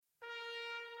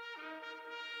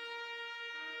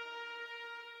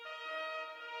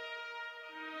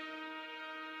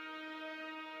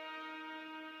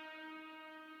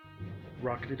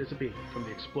rocketed as a baby from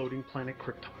the exploding planet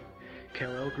Krypton.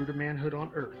 Kal-El grew to manhood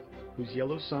on Earth, whose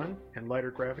yellow sun and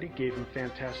lighter gravity gave him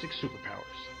fantastic superpowers.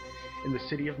 In the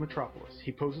city of Metropolis,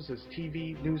 he poses as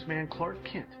TV newsman Clark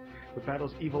Kent, but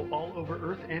battles evil all over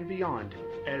Earth and beyond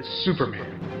as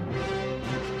Superman.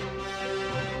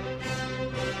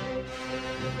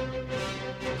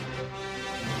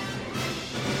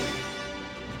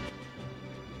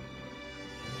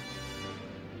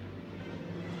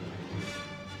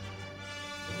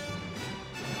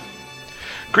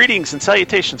 Greetings and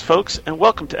salutations, folks, and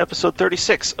welcome to episode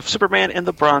 36 of Superman in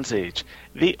the Bronze Age,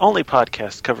 the only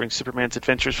podcast covering Superman's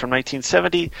adventures from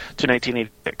 1970 to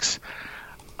 1986.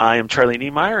 I am Charlie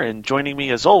Niemeyer, and joining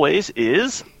me as always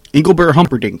is... Engelbert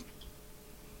Humperdinck.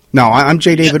 No, I'm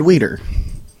J. David Weeder.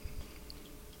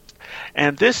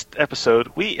 And this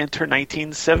episode, we enter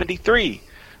 1973,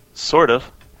 sort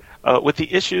of. With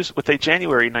a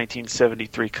January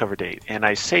 1973 cover date. And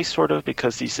I say sort of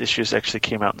because these issues actually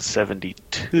came out in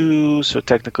 72, so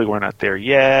technically we're not there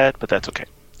yet, but that's okay.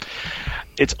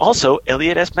 It's also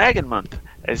Elliot S. Maggin month,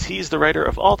 as he's the writer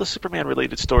of all the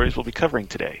Superman-related stories we'll be covering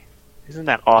today. Isn't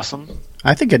that awesome?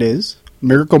 I think it is.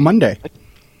 Miracle Monday.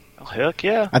 Oh, heck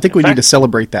yeah. I think we need to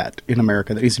celebrate that in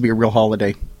America. That needs to be a real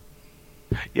holiday.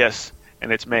 Yes,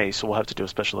 and it's May, so we'll have to do a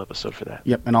special episode for that.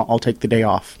 Yep, and I'll take the day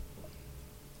off.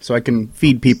 So I can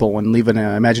feed people and leave an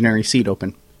imaginary seat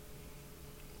open.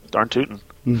 Darn tootin'.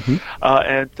 Mm-hmm.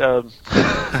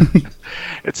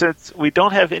 And since we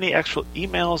don't have any actual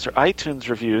emails or iTunes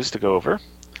reviews to go over,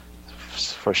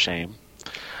 for shame,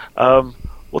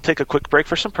 we'll take a quick break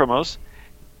for some promos,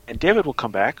 and David will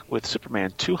come back with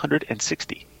Superman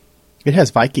 260. It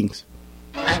has Vikings.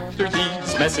 After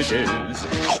these messages,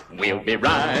 we'll be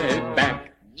right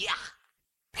back. Yeah.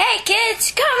 Hey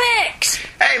kids, comics!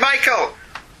 Hey Michael!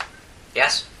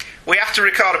 Yes? We have to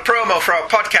record a promo for our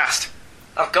podcast.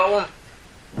 I've got one.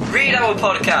 Read our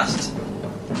podcast.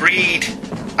 Read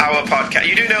our podcast.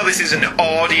 You do know this is an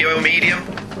audio medium?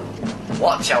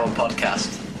 Watch our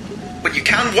podcast. But you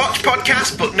can watch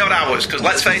podcasts, but not ours, because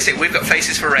let's face it, we've got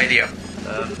faces for radio.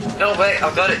 No, wait,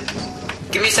 I've got it.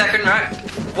 Give me a second, right?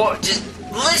 What? Just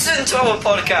listen to our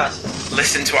podcast.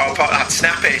 Listen to our podcast.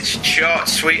 Snappy, it's short,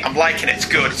 sweet. I'm liking it. It's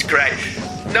good. It's great.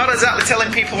 Not exactly telling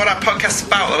people what our podcast's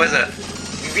about, though, is it?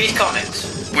 We read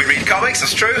comics. We read comics.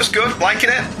 That's true. That's good. Liking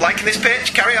it. Liking this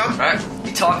pitch. Carry on. Right.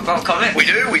 We talk about comics. We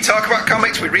do. We talk about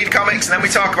comics. We read comics, and then we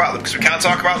talk about them, because we can't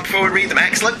talk about them before we read them.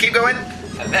 Excellent. Keep going.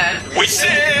 And then we sing!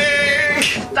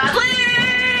 Badly!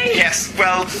 Yes,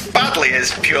 well, badly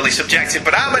is purely subjective,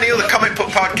 but how many other comic book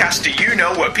podcasts do you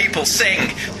know where people sing?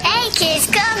 Hey Kids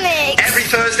Comics! Every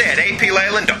Thursday at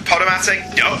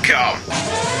apleyland.podomatic.com.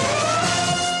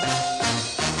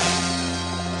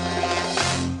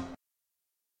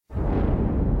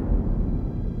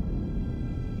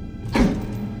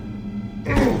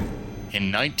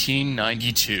 In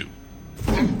 1992,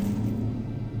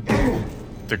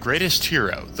 the greatest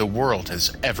hero the world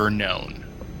has ever known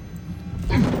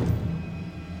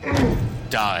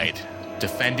died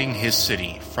defending his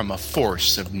city from a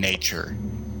force of nature.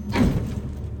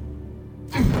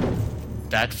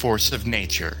 That force of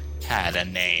nature had a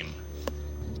name.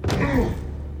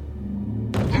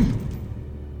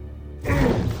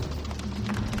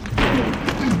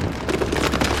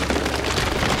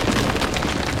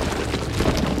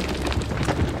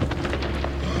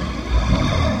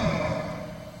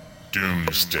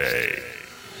 Doomsday.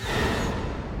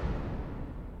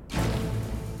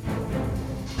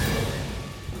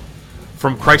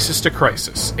 From Crisis to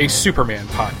Crisis, a Superman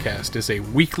podcast is a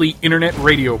weekly internet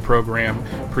radio program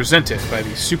presented by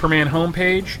the Superman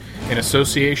homepage in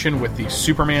association with the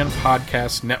Superman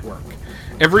Podcast Network.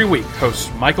 Every week,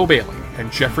 hosts Michael Bailey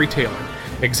and Jeffrey Taylor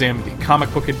examine the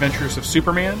comic book adventures of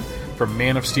Superman from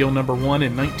Man of Steel number 1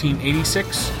 in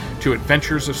 1986 to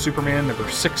Adventures of Superman number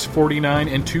 649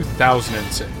 in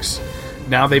 2006.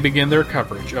 Now they begin their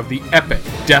coverage of the epic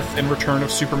Death and Return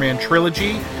of Superman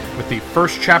trilogy with the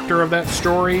first chapter of that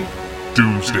story,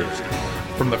 Doomsday.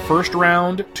 From the first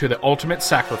round to the ultimate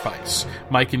sacrifice,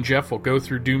 Mike and Jeff will go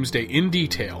through Doomsday in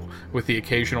detail with the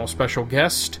occasional special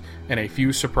guest and a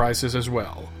few surprises as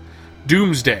well.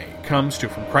 Doomsday comes to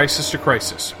From Crisis to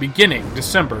Crisis beginning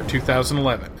December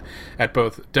 2011 at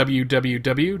both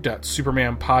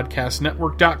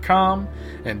www.supermanpodcastnetwork.com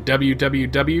and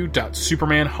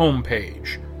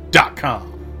www.supermanhomepage.com.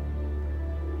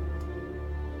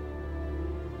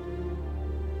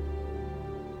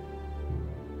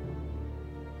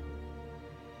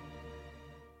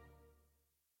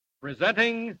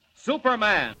 Presenting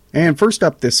Superman. And first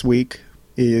up this week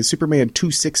is Superman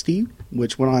 260,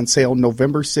 which went on sale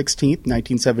November 16th,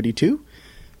 1972.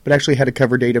 but actually had a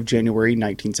cover date of January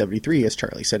 1973, as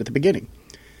Charlie said at the beginning.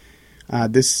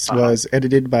 This was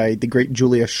edited by the great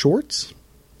Julia Schwartz,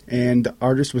 and the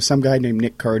artist was some guy named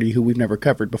Nick Cardy, who we've never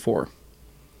covered before.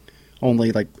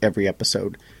 Only, like, every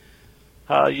episode.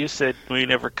 You said we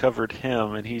never covered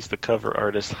him, and he's the cover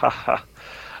artist. Ha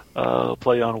ha.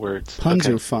 Play on words. Puns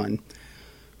are fun.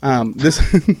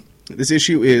 This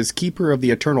issue is Keeper of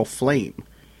the Eternal Flame,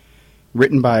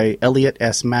 written by Elliot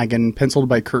S. Magan, penciled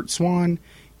by Kurt Swan,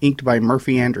 inked by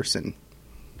Murphy Anderson.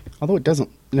 Although it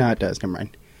doesn't. No, it does. Never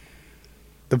mind.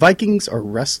 The Vikings are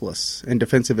restless and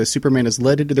defensive as Superman is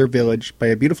led into their village by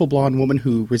a beautiful blonde woman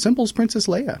who resembles Princess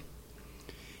Leia.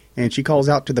 And she calls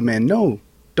out to the men, "No,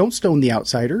 don't stone the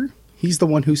outsider. He's the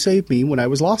one who saved me when I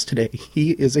was lost today.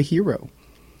 He is a hero."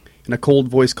 And a cold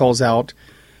voice calls out,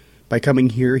 "By coming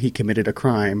here, he committed a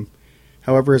crime.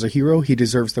 However, as a hero, he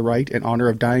deserves the right and honor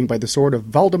of dying by the sword of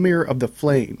Valdemir of the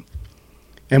Flame."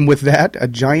 And with that, a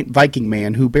giant Viking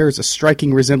man who bears a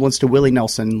striking resemblance to Willie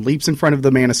Nelson leaps in front of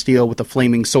the Man of Steel with a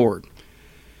flaming sword.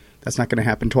 That's not going to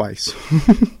happen twice.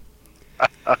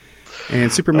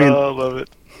 And Superman... Oh, I love it.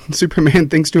 Superman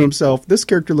thinks to himself, "This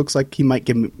character looks like he might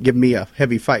give me a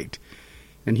heavy fight,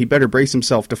 and he better brace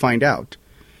himself to find out."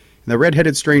 And the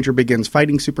red-headed stranger begins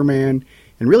fighting Superman,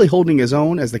 and really holding his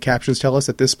own, as the captions tell us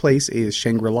that this place is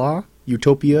Shangri-La,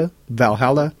 Utopia,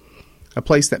 Valhalla, a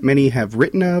place that many have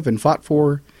written of and fought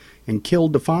for and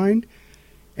killed to find.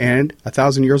 And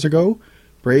 1,000 years ago,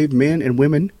 brave men and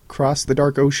women crossed the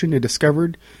dark ocean and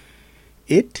discovered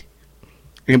it,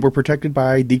 and were protected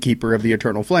by the Keeper of the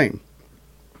Eternal Flame.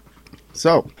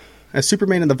 So, as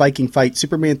Superman and the Viking fight,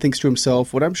 Superman thinks to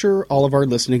himself what I'm sure all of our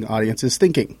listening audience is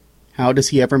thinking. How does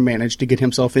he ever manage to get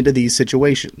himself into these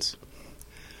situations?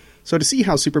 So to see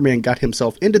how Superman got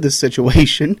himself into this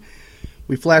situation,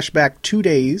 we flash back 2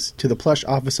 days to the plush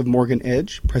office of Morgan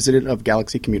Edge, president of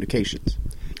Galaxy Communications.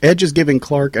 Edge is giving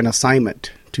Clark an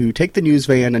assignment to take the news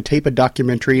van and tape a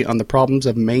documentary on the problems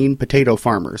of Maine potato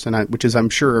farmers, which is, I'm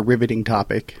sure, a riveting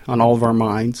topic on all of our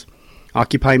minds.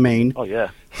 Occupy Maine. Oh, yeah.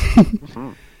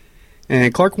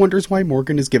 And Clark wonders why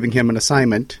Morgan is giving him an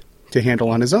assignment to handle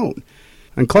on his own.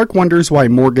 And Clark wonders why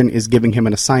Morgan is giving him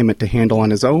an assignment to handle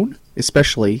on his own,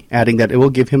 especially adding that it will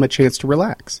give him a chance to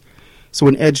relax. So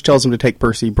when Edge tells him to take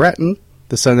Percy Bratton,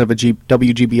 the son of a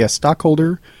WGBS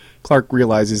stockholder, Clark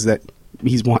realizes that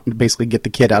he's wanting to basically get the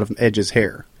kid out of Edge's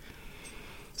hair.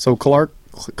 So Clark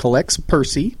collects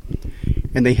Percy,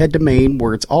 and they head to Maine,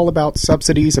 where it's all about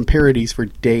subsidies and parodies for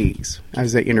days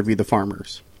as they interview the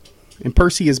farmers. And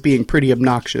Percy is being pretty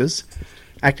obnoxious,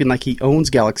 acting like he owns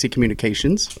Galaxy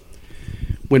Communications,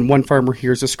 when one farmer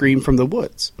hears a scream from the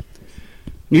woods.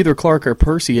 Neither Clark or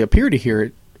Percy appear to hear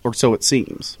it, or so it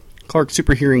seems. Clark's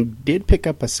superhearing did pick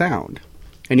up a sound,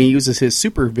 and he uses his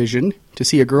supervision to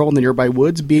see a girl in the nearby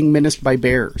woods being menaced by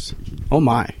bears. Oh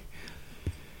my.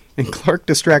 And Clark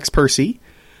distracts Percy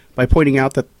by pointing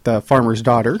out that the farmer's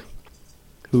daughter,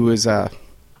 who is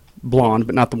blonde,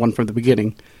 but not the one from the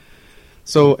beginning.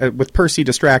 So, with Percy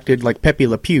distracted like Pepe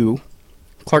Le Pew,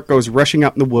 Clark goes rushing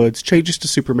out in the woods, changes to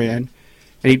Superman,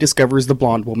 and he discovers the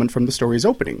blonde woman from the story's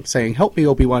opening, saying, "Help me,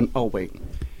 Obi-Wan." Oh, wait.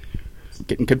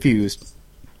 Getting confused.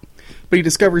 But he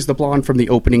discovers the blonde from the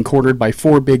opening cornered by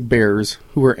 4 big bears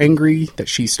who are angry that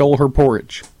she stole her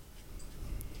porridge.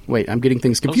 Wait, I'm getting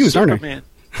things confused, aren't I?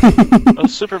 Oh,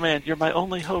 Superman, you're my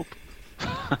only hope.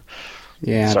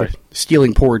 Yeah,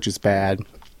 stealing porridge is bad.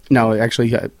 No,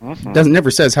 actually,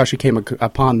 never says how she came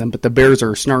upon them, but the bears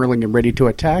are snarling and ready to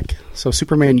attack, so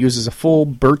Superman uses a full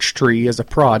birch tree as a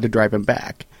prod to drive him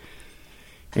back.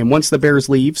 And once the bears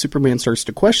leave, Superman starts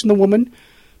to question the woman,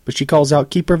 but she calls out,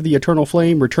 "Keeper of the Eternal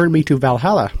Flame, return me to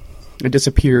Valhalla," and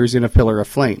disappears in a pillar of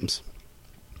flames.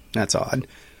 That's odd.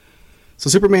 So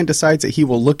Superman decides that he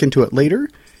will look into it later,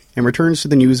 and returns to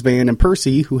the news van and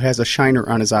Percy, who has a shiner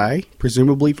on his eye,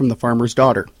 presumably from the farmer's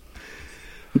daughter.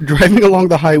 Driving along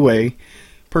the highway,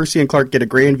 Percy and Clark get a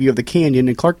grand view of the canyon,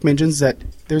 and Clark mentions that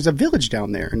there's a village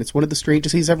down there, and it's one of the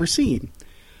strangest he's ever seen.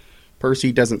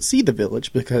 Percy doesn't see the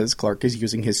village because Clark is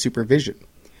using his supervision.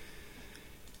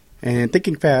 And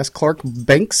thinking fast, Clark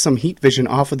banks some heat vision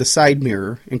off of the side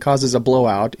mirror and causes a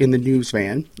blowout in the news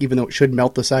van, even though it should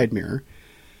melt the side mirror.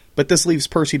 But this leaves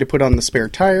Percy to put on the spare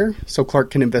tire, so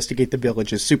Clark can investigate the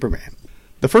village as Superman.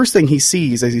 The first thing he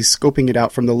sees as he's scoping it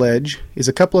out from the ledge is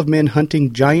a couple of men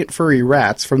hunting giant furry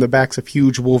rats from the backs of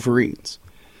huge wolverines.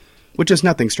 Which is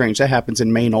nothing strange, that happens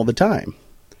in Maine all the time.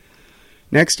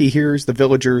 Next he hears the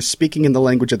villagers speaking in the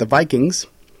language of the Vikings,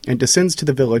 and descends to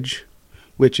the village,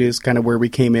 which is kind of where we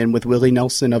came in with Willie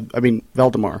Nelson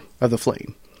Valdemar of the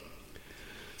Flame.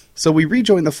 So we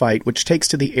rejoin the fight, which takes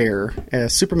to the air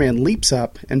as Superman leaps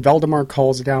up and Valdemar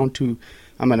calls down to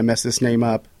I'm going to mess this name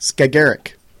up,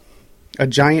 Skagerrak, a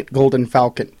giant golden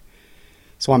falcon.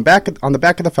 So on the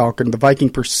back of the falcon, the Viking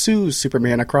pursues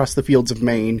Superman across the fields of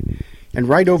Maine and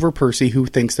right over Percy, who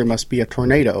thinks there must be a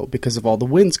tornado because of all the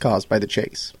winds caused by the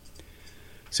chase.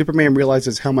 Superman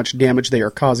realizes how much damage they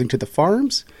are causing to the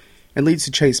farms and leads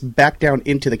the chase back down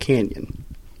into the canyon.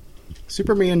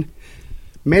 Superman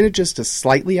manages to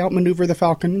slightly outmaneuver the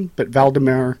Falcon, but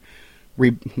Valdemar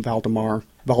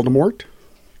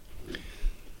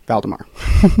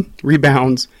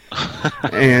rebounds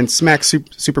and smacks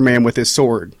Superman with his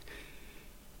sword.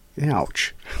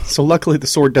 Ouch. So luckily the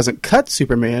sword doesn't cut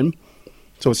Superman,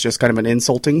 so it's just kind of an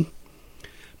insulting.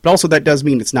 But also that does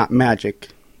mean it's not magic.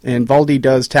 And Valdi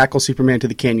does tackle Superman to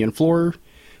the canyon floor,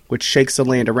 which shakes the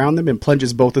land around them and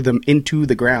plunges both of them into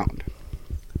the ground.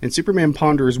 And Superman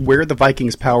ponders where the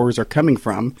Vikings' powers are coming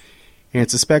from, and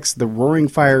suspects the roaring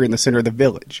fire in the center of the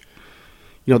village.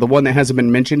 You know, the one that hasn't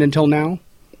been mentioned until now,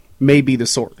 may be the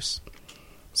source.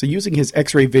 So using his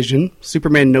X-ray vision,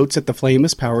 Superman notes that the flame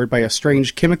is powered by a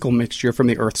strange chemical mixture from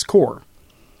the Earth's core.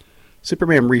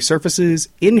 Superman resurfaces,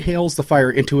 inhales the fire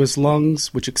into his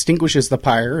lungs, which extinguishes the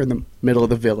pyre in the middle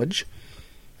of the village,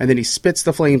 and then he spits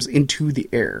the flames into the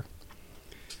air.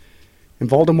 And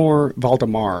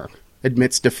Valdemar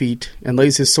admits defeat and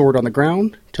lays his sword on the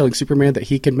ground, telling Superman that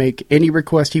he can make any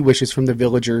request he wishes from the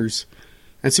villagers,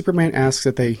 and Superman asks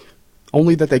that they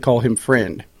call him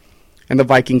friend. And the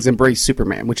Vikings embrace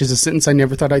Superman, which is a sentence I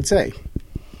never thought I'd say.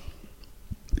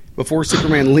 Before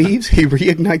Superman leaves, he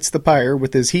reignites the pyre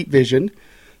with his heat vision,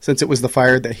 since it was the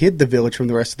fire that hid the village from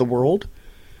the rest of the world.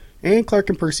 And Clark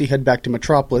and Percy head back to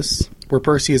Metropolis, where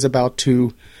Percy is about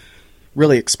to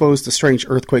really expose the strange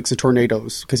earthquakes and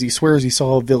tornadoes, because he swears he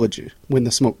saw a village when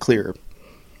the smoke cleared.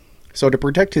 So to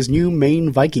protect his new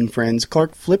main Viking friends,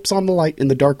 Clark flips on the light in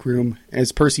the dark room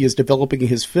as Percy is developing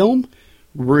his film,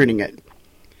 ruining it.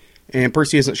 And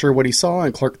Percy isn't sure what he saw,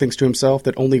 and Clark thinks to himself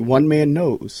that only one man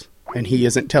knows, and he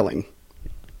isn't telling.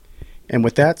 And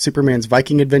with that, Superman's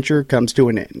Viking adventure comes to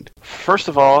an end. First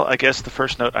of all, I guess the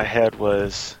first note I had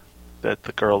was that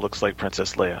the girl looks like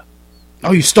Princess Leia.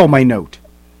 Oh, you stole my note.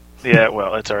 Yeah,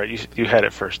 well, it's alright. You had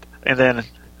it first. And then,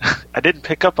 I didn't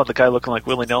pick up on the guy looking like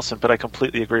Willie Nelson, but I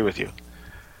completely agree with you.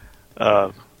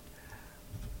 For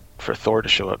Thor to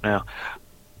show up now.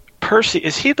 Percy,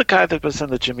 is he the guy that was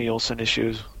in the Jimmy Olsen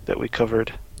issues that we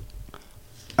covered?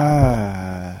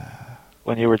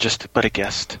 When you were just but a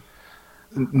guest?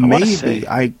 Maybe.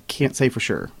 I can't say for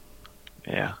sure.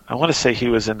 Yeah. I want to say he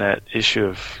was in that issue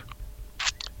of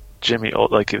Jimmy,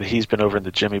 like he's been over in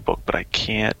the Jimmy book, but I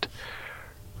can't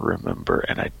remember,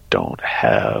 and I don't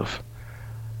have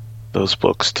those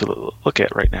books to look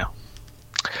at right now.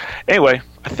 Anyway,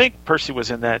 I think Percy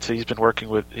was in that, so he's been working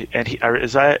with, and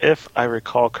if I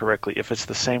recall correctly, if it's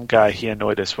the same guy, he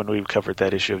annoyed us when we covered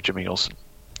that issue of Jimmy Olsen.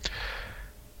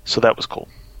 So that was cool.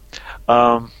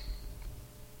 And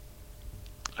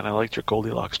I liked your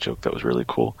Goldilocks joke. That was really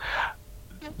cool.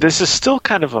 This is still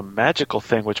kind of a magical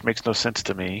thing, which makes no sense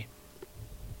to me,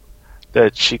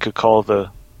 that she could call the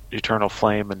eternal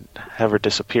flame and have her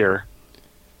disappear.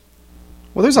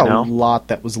 Well, there's a lot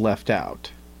that was left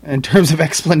out. In terms of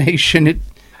explanation,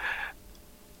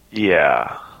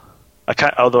 Yeah.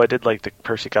 Although I did like that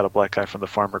Percy got a black eye from the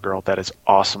farmer girl. That is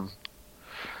awesome.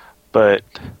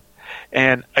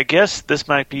 And I guess this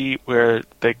might be where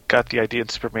they got the idea in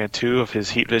Superman 2 of his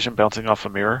heat vision bouncing off a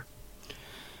mirror.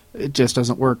 It just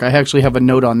doesn't work. I actually have a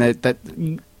note on that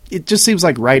it just seems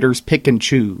like writers pick and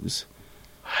choose.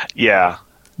 Yeah.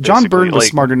 John Byrne was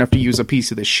smart enough to use a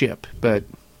piece of the ship, but...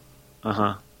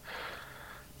 Uh-huh.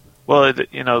 Well,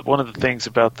 one of the things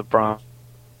about the Bronx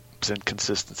is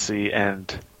inconsistency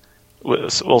and,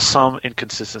 some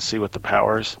inconsistency with the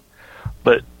powers,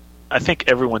 but I think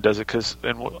everyone does it because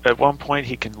at one point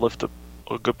he can lift a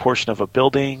good portion of a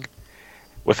building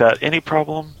without any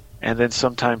problem, and then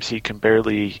sometimes he can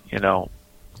barely,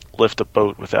 lift a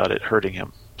boat without it hurting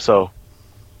him. So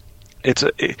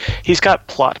he's got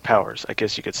plot powers, I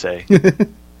guess you could say.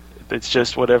 It's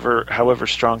just however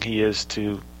strong he is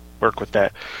to work with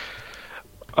that.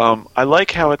 I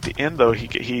like how at the end though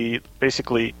he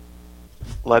basically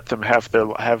let them have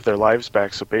their lives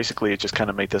back. So basically, it just kind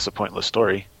of made this a pointless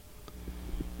story.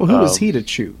 Well, who was he to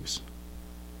choose?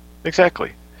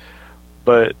 Exactly,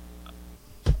 but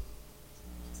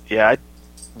I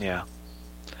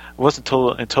wasn't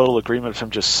in total agreement with him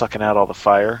just sucking out all the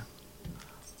fire.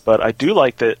 But I do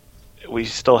like that we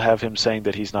still have him saying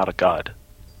that he's not a god.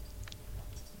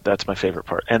 That's my favorite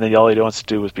part. And then all he wants to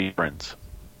do is be friends.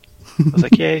 I was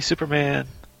like, yay, Superman.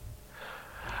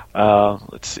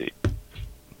 Let's see.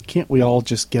 Can't we all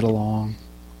just get along?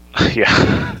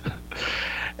 Yeah.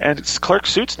 And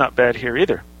Clark's suit's not bad here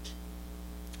either.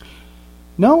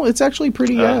 No, it's actually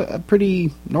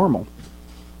pretty normal.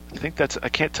 I think I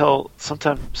can't tell.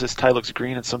 Sometimes this tie looks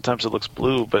green and sometimes it looks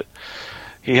blue, but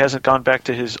he hasn't gone back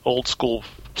to his old school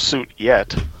suit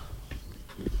yet.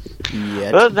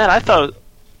 Other than that, I thought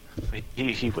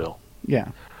he will. Yeah.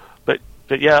 But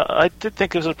yeah, I did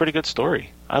think it was a pretty good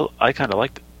story. I kind of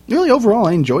liked it. Really, overall,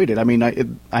 I enjoyed it. I mean,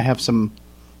 I have some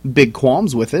big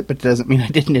qualms with it, but it doesn't mean I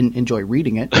didn't enjoy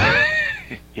reading it.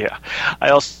 Yeah.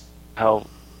 I also how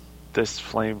this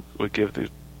flame would give the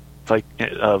Valdemar.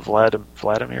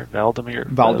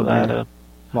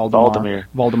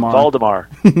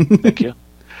 Thank you.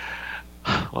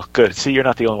 Well, good. See, you're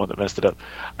not the only one that messed it up.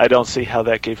 I don't see how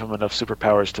that gave him enough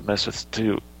superpowers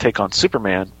to take on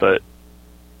Superman, but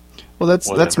well,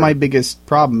 that's my biggest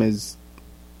problem is,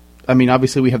 I mean,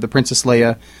 obviously we have the Princess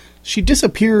Leia. She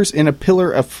disappears in a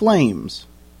pillar of flames.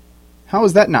 How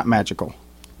is that not magical?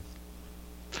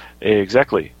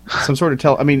 Exactly. Some sort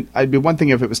of I mean, I'd be one thing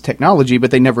if it was technology,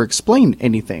 but they never explain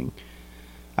anything.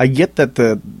 I get that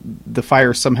the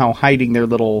fire's somehow hiding their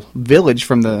little village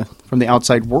from the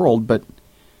outside world, but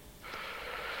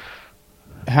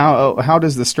how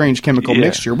does the strange chemical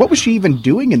mixture? What was she even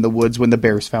doing in the woods when the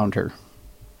bears found her?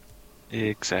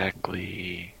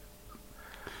 Exactly.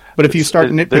 But if you start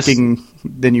nitpicking,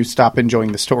 then you stop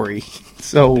enjoying the story.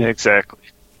 So exactly.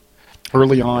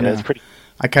 Early on,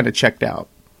 I kind of checked out.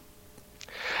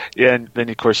 Yeah, and then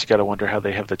of course you got to wonder how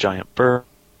they have the giant bird,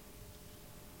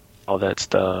 all that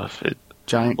stuff.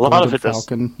 Giant a lot of it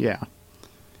falcon, yeah.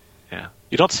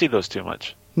 You don't see those too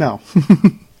much. No,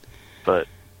 but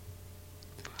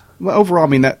well, overall, I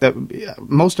mean that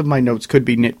most of my notes could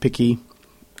be nitpicky.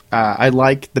 I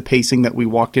like the pacing that we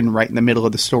walked in right in the middle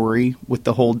of the story with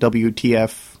the whole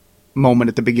WTF moment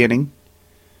at the beginning.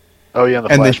 Oh yeah, the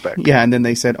flashback. And then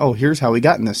they said, "Oh, here's how we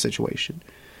got in this situation."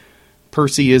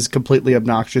 Percy is completely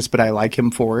obnoxious, but I like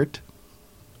him for it.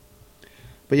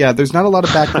 But yeah, there's not a lot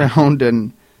of background,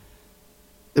 and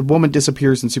the woman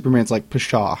disappears, and Superman's like,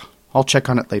 "Pshaw, I'll check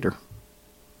on it later."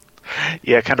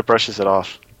 Yeah, it kind of brushes it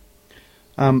off.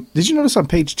 Did you notice on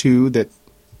page 2 that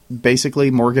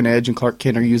basically Morgan Edge and Clark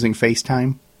Kent are using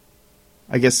FaceTime?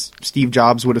 I guess Steve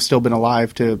Jobs would have still been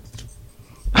alive to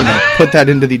put that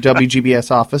into the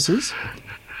WGBS offices.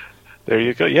 There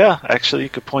you go. Yeah, actually, you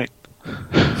could point.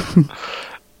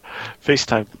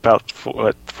 FaceTime about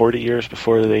 40 years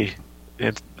before they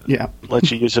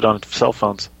let you use it on cell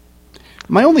phones.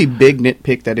 My only big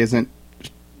nitpick that isn't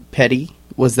petty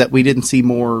was that we didn't see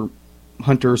more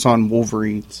hunters on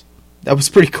Wolverines. That was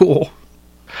pretty cool.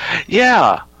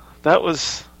 Yeah, that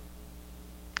was.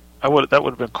 That would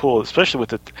have been cool, especially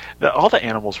with all the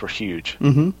animals were huge.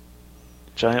 Mm-hmm.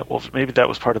 Giant wolves. Maybe that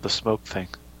was part of the smoke thing.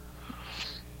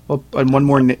 Well, and one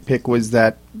more nitpick was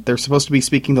that they're supposed to be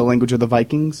speaking the language of the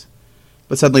Vikings,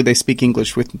 but suddenly they speak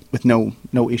English with no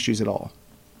issues at all.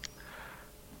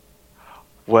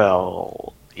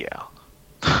 Well, yeah.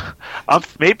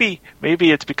 Maybe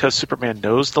it's because Superman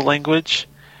knows the language,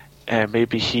 and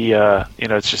maybe he,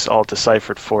 it's just all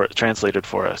translated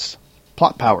for us.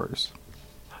 Plot powers.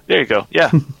 There you go.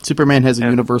 Yeah. Superman has a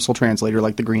universal translator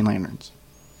like the Green Lanterns.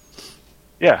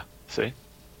 Yeah. See,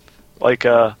 like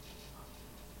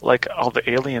all the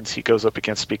aliens he goes up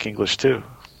against speak English too,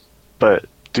 but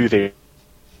he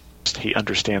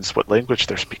understands what language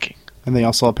they're speaking. And they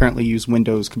also apparently use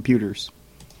Windows computers.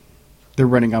 They're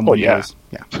running on Windows.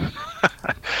 Yeah.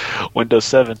 Windows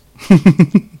 7.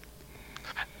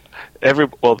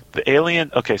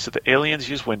 The aliens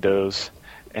use Windows,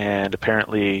 and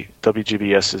apparently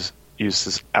WGBS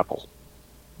uses Apple.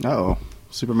 Oh,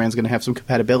 Superman's going to have some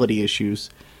compatibility issues.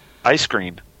 Ice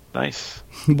cream. Nice.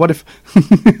 What if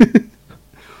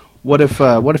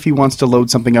he wants to load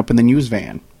something up in the news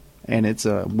van and it's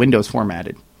Windows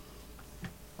formatted?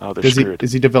 Oh, they're screwed.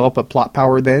 Does he develop a plot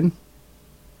power then?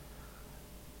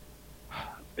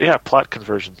 Yeah, plot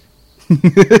conversion.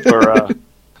 Or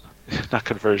not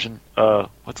conversion.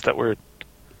 What's that word?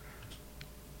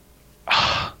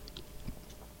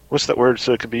 What's that word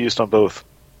so it can be used on both?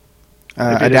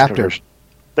 Adapter.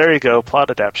 There you go. Plot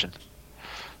adaption.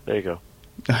 There you go.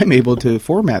 I'm able to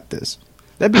format this.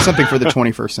 That'd be something for the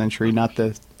 21st century, not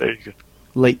the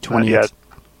late 20th.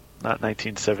 Not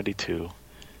 1972.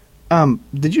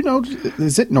 Did you know?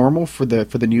 Is it normal for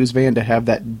the news van to have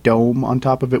that dome on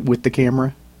top of it with the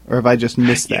camera, or have I just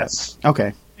missed that? Yes.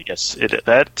 Okay. Yes,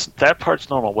 that part's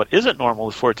normal. What isn't normal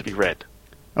is for it to be red.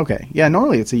 Okay. Yeah.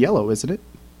 Normally it's a yellow, isn't it?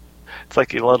 It's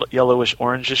like a little yellowish,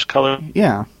 orangish color.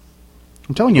 Yeah.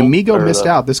 I'm telling you, Mego missed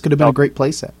out. This could have been a great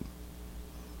playset.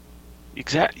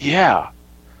 Yeah.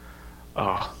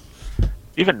 Oh.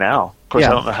 Even now, course, Yeah.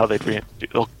 I don't know how they'd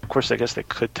of course, I guess they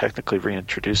could technically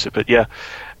reintroduce it, but yeah,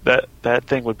 that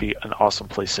thing would be an awesome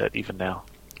playset even now.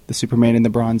 The Superman in the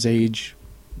Bronze Age,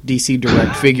 DC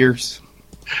Direct figures.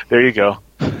 There you go.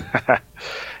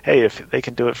 Hey, if they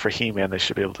can do it for He-Man, they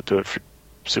should be able to do it for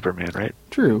Superman, right?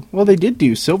 True. Well, they did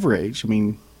do Silver Age. I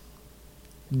mean,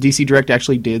 DC Direct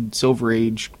actually did Silver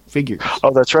Age figures.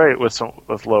 Oh, that's right, with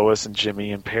Lois and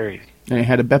Jimmy and Perry. And it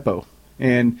had a Beppo.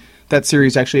 And that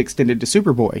series actually extended to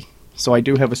Superboy. So I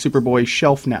do have a Superboy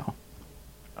shelf now.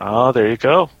 Oh, there you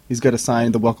go. He's got a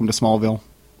sign, the Welcome to Smallville.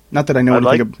 Not that I know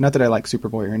anything. Not that I like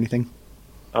Superboy or anything.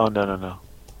 Oh, no.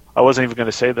 I wasn't even going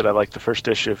to say that I liked the first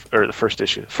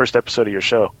episode of your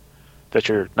show that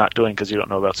you're not doing because you don't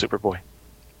know about Superboy.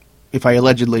 If I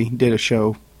allegedly did a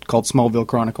show called Smallville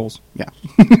Chronicles, yeah.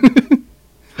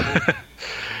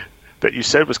 That you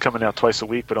said was coming out twice a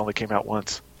week, but only came out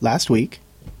once. Last week.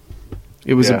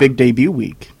 It was a big debut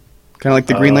week. Kind of like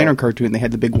the Green Lantern cartoon. They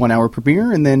had the big 1 hour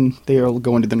premiere, and then they'll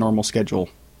go into the normal schedule.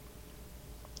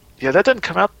 Yeah, that doesn't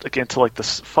come out again until like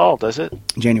this fall, does it?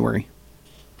 January,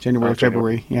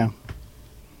 February, yeah.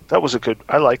 That was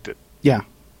I liked it. Yeah.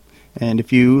 And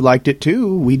if you liked it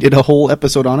too, we did a whole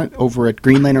episode on it over at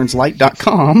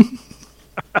greenlanternslight.com.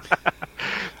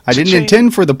 I didn't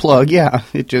intend for the plug, yeah.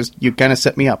 It just, you kind of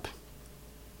set me up.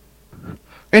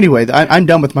 Anyway, I'm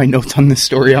done with my notes on this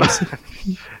story.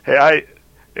 Hey,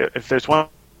 if there's one on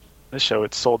this show,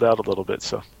 it's sold out a little bit,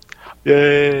 so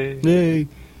yay! Yay!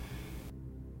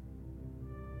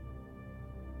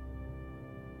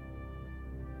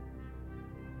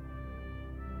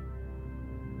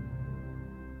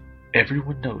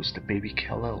 Everyone knows that baby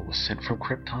Kal-El was sent from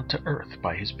Krypton to Earth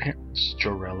by his parents,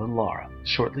 Jor-El and Lara,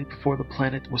 shortly before the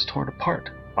planet was torn apart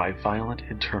by violent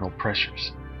internal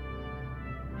pressures.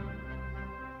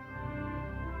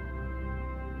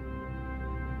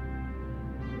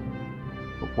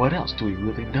 But what else do we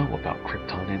really know about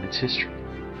Krypton and its history?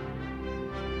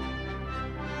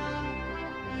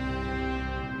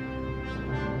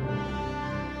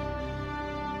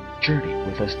 Journey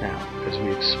with us now as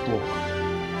we explore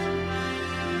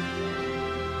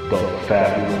the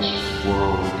fabulous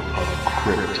world of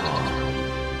Krypton.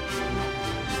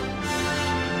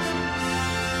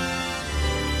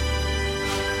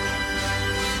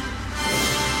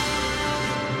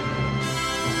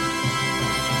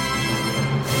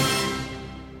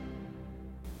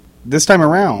 This time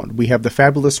around, we have the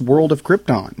fabulous world of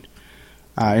Krypton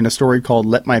in a story called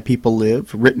Let My People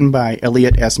Live, written by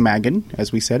Elliot S. Maggin.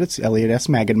 As we said, it's Elliot S.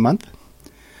 Maggin month.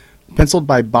 Penciled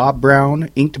by Bob Brown,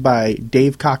 inked by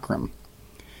Dave Cockrum.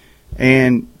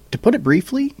 And to put it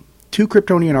briefly, two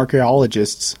Kryptonian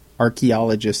archaeologists are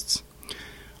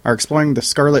exploring the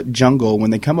Scarlet Jungle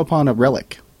when they come upon a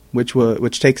relic,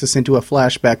 which takes us into a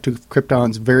flashback to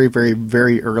Krypton's very, very,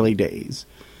 very early days,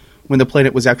 when the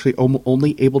planet was actually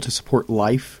only able to support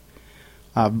life,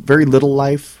 very little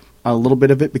life, a little bit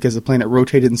of it because the planet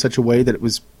rotated in such a way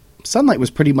that sunlight was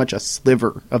pretty much a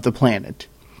sliver of the planet.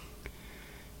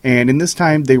 And in this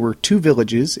time, there were two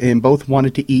villages, and both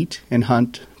wanted to eat and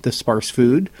hunt the sparse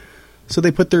food, so they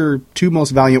put their two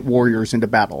most valiant warriors into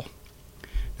battle.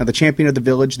 Now, the champion of the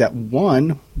village that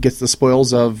won gets the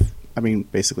spoils of,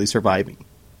 basically surviving,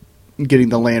 getting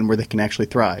the land where they can actually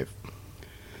thrive.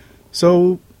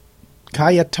 So,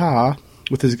 Kaya-Ta,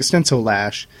 with his Extenso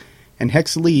Lash, and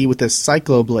Hex Lee with his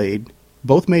Cycloblade,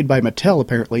 both made by Mattel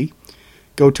apparently,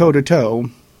 go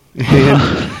toe-to-toe, and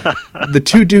the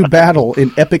two do battle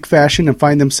in epic fashion and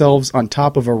find themselves on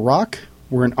top of a rock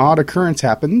where an odd occurrence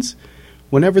happens.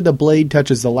 Whenever the blade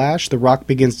touches the lash, the rock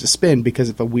begins to spin because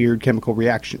of a weird chemical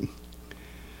reaction.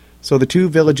 So the two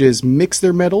villages mix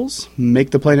their metals,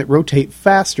 make the planet rotate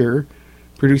faster,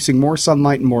 producing more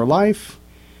sunlight and more life.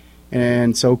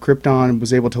 And so Krypton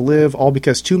was able to live, all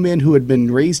because two men who had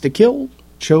been raised to kill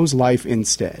chose life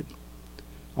instead.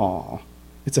 Aw,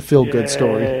 it's a feel-good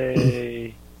story.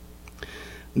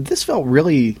 This felt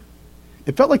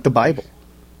it felt like the Bible.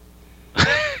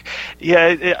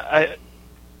 Yeah,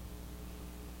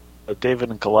 a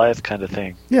David and Goliath kind of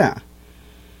thing. Yeah.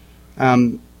 I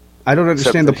don't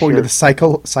understand the point of the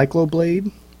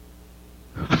Cycloblade.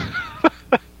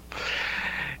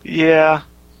 Yeah,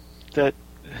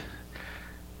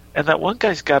 and that one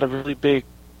guy's got a really big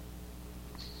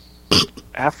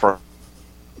afro.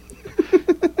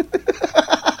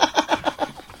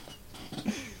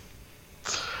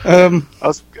 I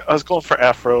was going for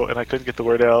afro, and I couldn't get the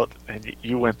word out, and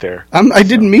you went there. I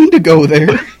didn't mean to go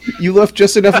there. You left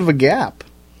just enough of a gap.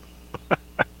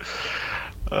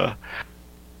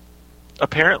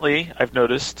 Apparently, I've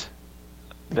noticed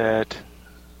that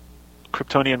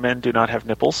Kryptonian men do not have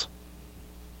nipples.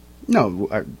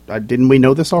 No, didn't we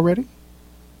know this already?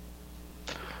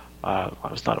 I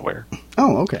was not aware.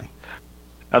 Oh, okay.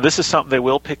 Now, this is something they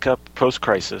will pick up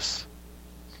post-crisis,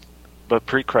 but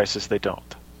pre-crisis they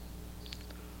don't.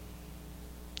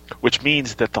 Which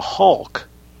means that the Hulk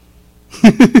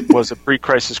was a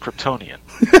pre-crisis Kryptonian.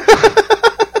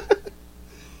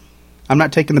 I'm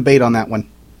not taking the bait on that one.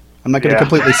 I'm not going to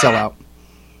completely sell out.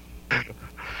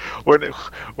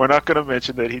 We're not going to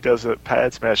mention that he does a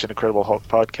Pad Smash and Incredible Hulk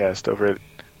podcast over at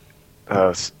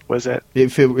what is that?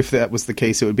 If that was the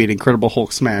case, it would be at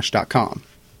IncredibleHulkSmash.com.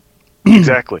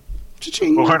 Exactly.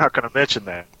 Cha-ching. Well, we're not going to mention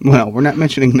that. Well, we're not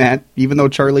mentioning that, even though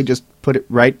Charlie just put it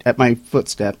right at my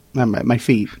footstep, at my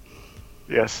feet.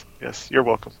 Yes, you're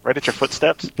welcome. Right at your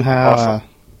footsteps? Awesome.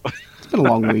 It's been a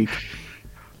long week.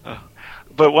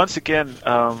 But once again,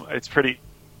 it's pretty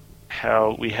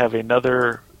how we have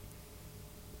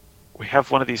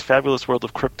one of these fabulous World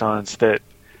of Kryptons that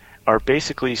are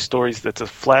basically stories that's a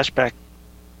flashback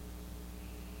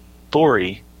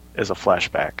story as a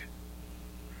flashback.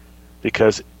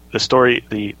 Because the story,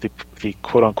 the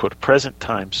quote-unquote present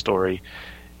time story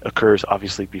occurs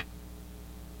obviously before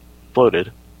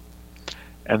exploded.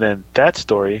 And then that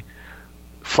story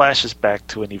flashes back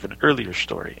to an even earlier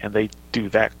story. And they do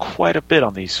that quite a bit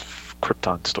on these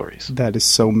Krypton stories. That is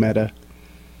so meta.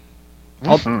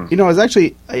 I was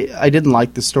actually, I didn't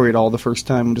like this story at all the first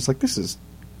time. I'm just like, this is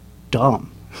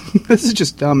dumb. This is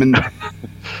just dumb. And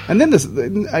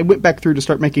then I went back through to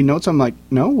start making notes. I'm like,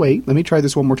 no, wait, let me try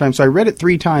this one more time. So I read it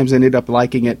 3 times and ended up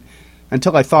liking it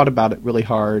until I thought about it really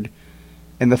hard.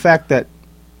 And the fact that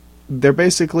they're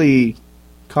basically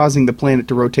causing the planet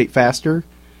to rotate faster,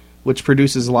 which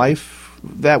produces life,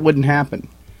 that wouldn't happen.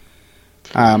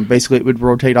 Basically, it would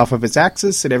rotate off of its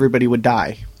axis and everybody would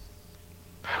die.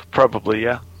 Probably,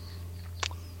 yeah.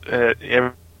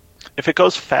 If it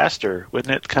goes faster,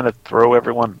 wouldn't it kind of throw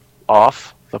everyone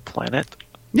off the planet?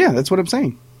 Yeah, that's what I'm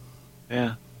saying.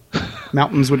 Yeah.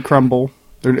 Mountains would crumble.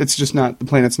 It's just not, the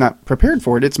planet's not prepared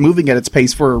for it. It's moving at its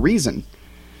pace for a reason.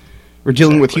 We're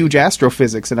dealing with huge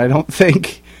astrophysics, and I don't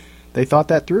think they thought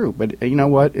that through. But you know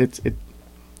what? It's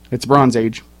Bronze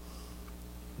Age.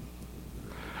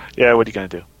 Yeah, what are you going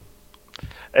to do?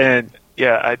 And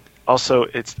yeah,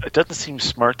 it doesn't seem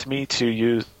smart to me to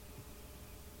use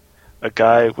a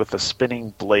guy with a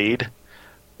spinning blade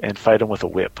and fight him with a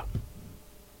whip.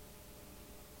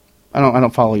 I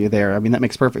don't follow you there. I mean, that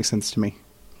makes perfect sense to me.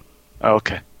 Oh,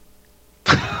 okay.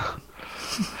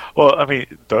 Well, I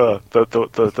mean,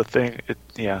 the thing,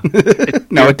 yeah.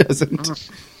 No, it doesn't.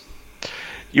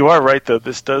 You are right, though.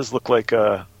 This does look like,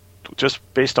 just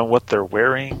based on what they're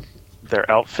wearing, their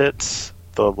outfits,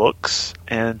 the looks,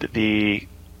 and the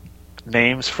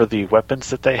names for the weapons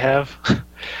that they have,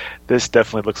 this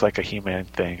definitely looks like a He-Man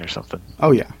thing or something.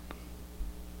 Oh, yeah.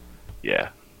 Yeah.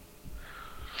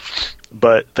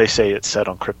 But they say it's set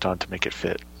on Krypton to make it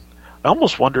fit. I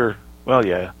almost wonder, well,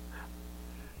 yeah.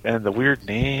 And the weird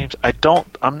names,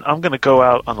 I'm going to go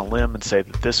out on a limb and say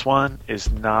that this one is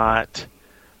not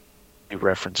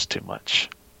referenced too much.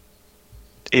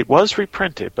 It was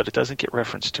reprinted, but it doesn't get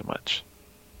referenced too much.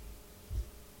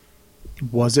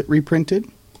 Was it reprinted?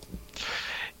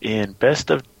 In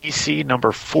Best of DC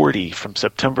number 40 from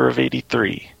September of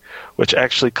 83, which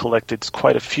actually collected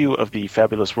quite a few of the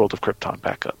Fabulous World of Krypton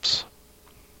backups.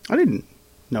 I didn't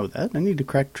know that. I need to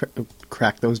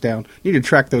crack those down. Need to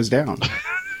track those down.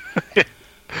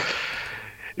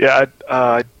 Yeah,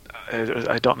 I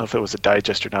don't know if it was a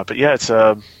digest or not, but yeah, it's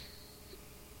and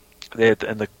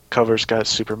the cover's got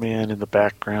Superman in the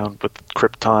background with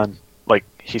Krypton, like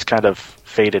he's kind of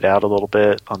faded out a little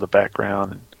bit on the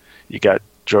background, and you got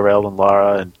Jor-El and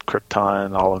Lara and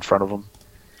Krypton all in front of them.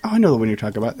 Oh, I know the one you're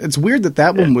talking about. It's weird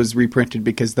that one was reprinted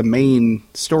because the main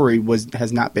story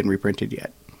has not been reprinted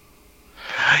yet.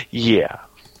 Yeah.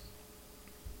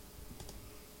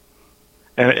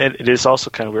 And it is also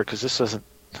kind of weird because this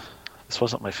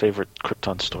wasn't my favorite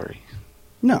Krypton story.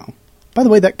 No. By the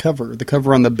way, the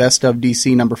cover on the Best of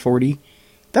DC number 40,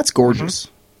 that's gorgeous.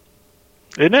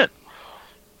 Mm-hmm. Isn't it?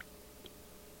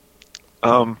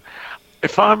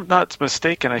 If I'm not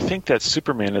mistaken, I think that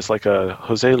Superman is like a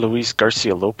Jose Luis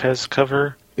Garcia Lopez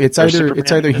cover. It's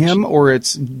either him or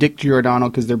it's Dick Giordano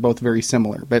because they're both very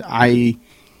similar. But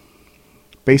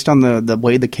based on the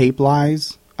way the cape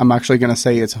lies, I'm actually going to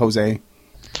say it's Jose.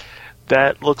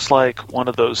 That looks like one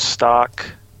of those stock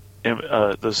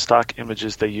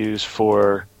images they use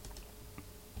for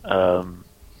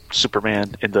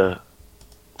Superman in the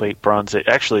late Bronze Age.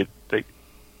 Actually,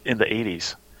 in the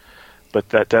 80s. But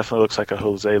that definitely looks like a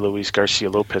Jose Luis Garcia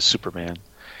Lopez Superman.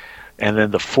 And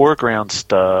then the foreground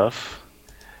stuff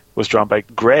was drawn by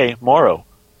Gray Morrow.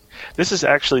 This is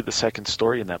actually the second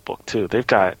story in that book, too. They've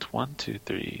got 1, 2,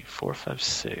 3, 4, 5,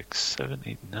 6, 7,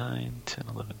 8, 9, 10,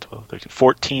 11, 12, 13,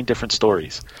 14 different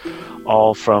stories.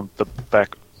 All from the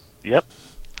back. Yep.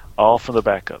 All from the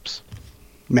backups.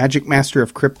 Magic Master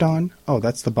of Krypton? Oh,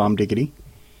 that's the bomb diggity.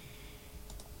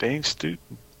 Dang,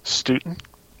 Stutin.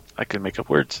 I can make up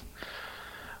words.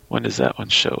 When does that one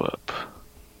show up?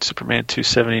 Superman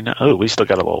 279. Oh, we still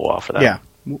got a little while for that. Yeah,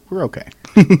 we're okay.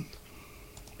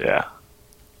 Yeah.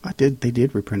 They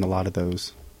did reprint a lot of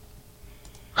those.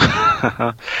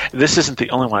 This isn't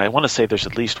the only one. I want to say there's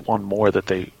at least one more that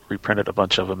they reprinted a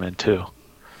bunch of them in, too.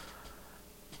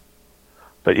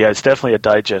 But yeah, it's definitely a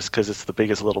digest because it's the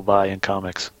biggest little buy in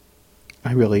comics.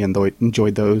 I really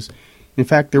enjoyed those. In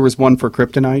fact, there was one for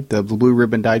Kryptonite, the Blue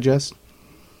Ribbon Digest.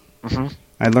 Mm-hmm.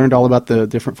 I learned all about the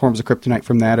different forms of kryptonite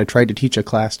from that. I tried to teach a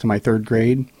class to my 3rd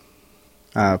grade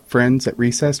friends at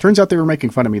recess. Turns out they were making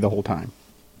fun of me the whole time.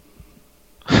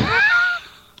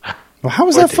 Well, how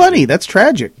was that funny? That's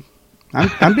tragic.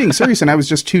 I'm being serious, and I was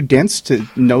just too dense to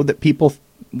know that people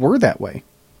were that way.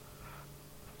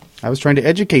 I was trying to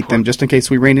educate them just in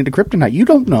case we ran into kryptonite. You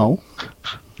don't know.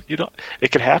 You don't.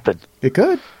 It could happen. It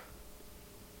could.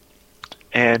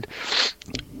 And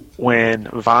when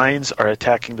vines are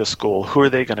attacking the school, who are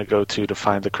they going to go to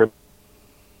find the kryptonite?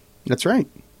 That's right.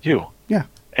 You. Yeah.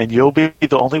 And you'll be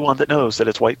the only one that knows that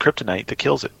it's white kryptonite that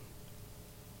kills it.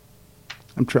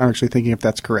 I'm actually thinking if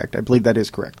that's correct. I believe that is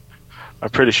correct. I'm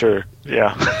pretty sure.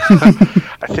 Yeah.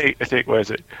 I think. What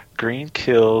is it? Green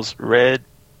kills. Red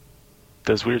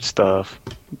does weird stuff.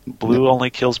 Blue only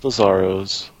kills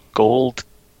Bizarros. Gold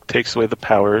takes away the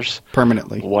powers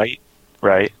permanently. White,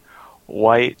 right?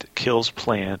 White kills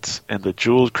plants, and the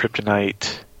jeweled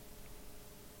kryptonite,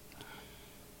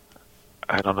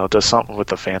 I don't know, does something with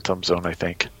the Phantom Zone, I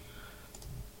think.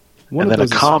 One and of then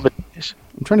those a combination.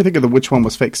 I'm trying to think of which one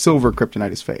was fake. Silver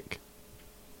kryptonite is fake.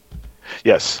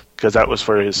 Yes, because that was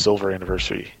for his silver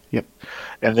anniversary. Yep.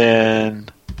 And then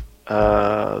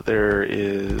there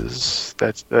is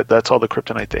that's all the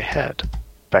kryptonite they had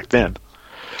back then.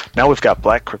 Now we've got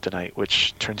black kryptonite,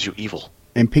 which turns you evil.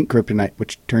 And pink kryptonite,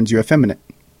 which turns you effeminate.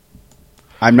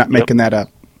 I'm not making that up.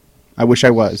 I wish I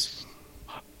was.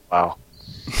 Wow.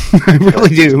 I really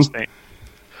do.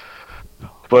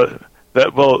 But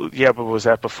but was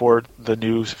that before the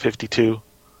new 52?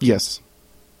 Yes.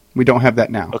 We don't have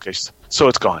that now. Okay, so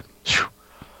it's gone. Whew.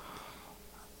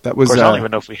 That was. Of course, I don't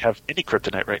even know if we have any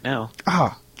kryptonite right now.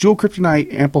 Jewel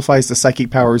kryptonite amplifies the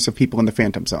psychic powers of people in the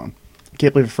Phantom Zone. I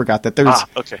can't believe I forgot that. There's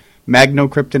okay. Magno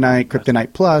Kryptonite,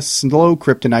 Kryptonite Plus, Low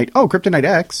Kryptonite. Oh, Kryptonite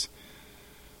X,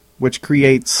 which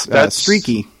creates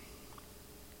Streaky.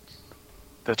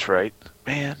 That's right,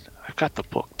 man. I've got the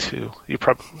book too. You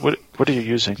probably what are you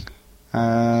using?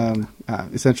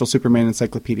 Essential Superman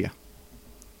Encyclopedia.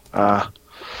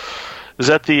 Is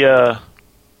that the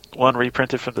one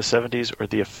reprinted from the 70s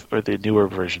or the newer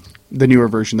version? The newer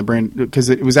version, the brand, because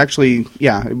it was actually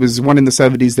it was one in the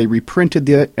 70s. They reprinted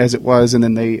it as it was, and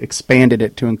then they expanded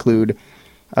it to include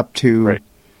up to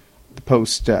the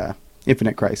post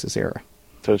Infinite Crisis era.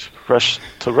 So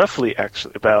roughly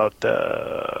actually about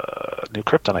New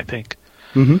Krypton, I think.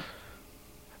 Mm-hmm.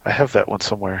 I have that one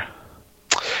somewhere.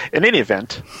 In any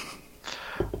event,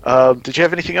 did you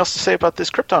have anything else to say about this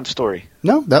Krypton story?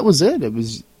 No, that was it. It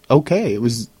was okay. It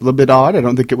was a little bit odd. I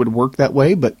don't think it would work that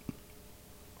way, but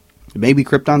maybe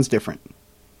Krypton's different.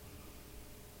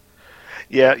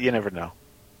 Yeah, you never know.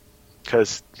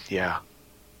 Because,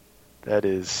 that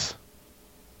is...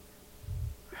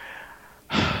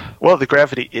 Well, the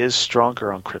gravity is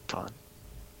stronger on Krypton.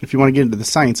 If you want to get into the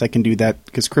science, I can do that,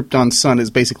 because Krypton's sun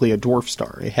is basically a dwarf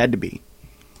star. It had to be.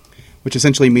 Which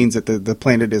essentially means that the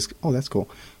planet is, that's cool,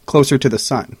 closer to the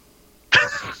sun.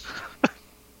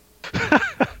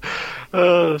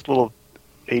 A little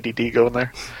ADD going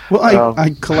there. Well,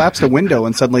 I collapsed a window,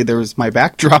 and suddenly there was my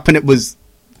backdrop, and it was...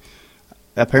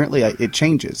 Apparently, it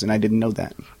changes, and I didn't know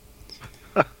that.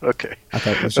 Okay. I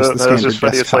thought it was just the standard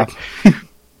funny. desktop. It's like,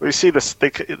 we see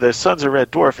the sun's a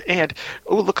red dwarf, and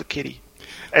look, a kitty.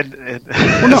 And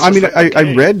well, no, I mean,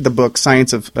 I read the book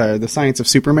The Science of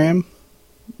Superman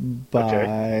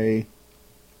by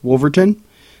Wolverton,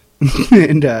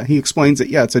 and he explains that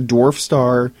it's a dwarf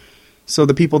star, so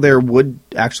the people there would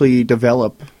actually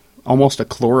develop almost a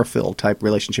chlorophyll type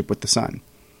relationship with the sun,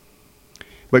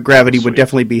 but gravity would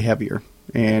definitely be heavier,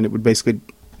 and it would basically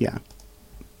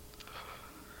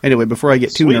Anyway, before I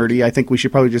get too nerdy, I think we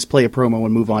should probably just play a promo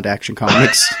and move on to Action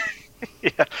Comics.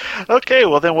 Okay,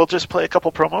 well then we'll just play a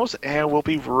couple promos, and we'll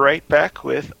be right back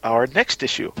with our next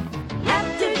issue.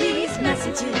 After these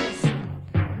messages,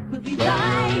 we'll be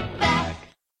right back.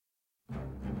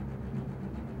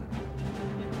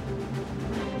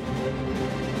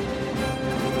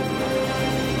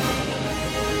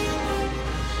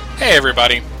 Hey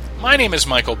everybody, my name is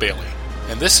Michael Bailey,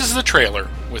 and this is the trailer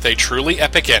with a truly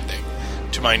epic ending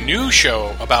to my new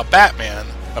show about Batman,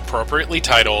 appropriately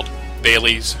titled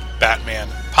Bailey's Batman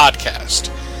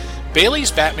Podcast. Bailey's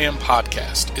Batman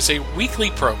Podcast is a weekly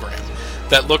program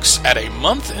that looks at a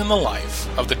month in the life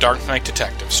of the Dark Knight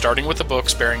Detective, starting with the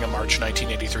books bearing a March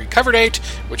 1983 cover date,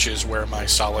 which is where my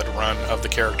solid run of the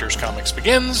characters' comics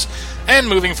begins, and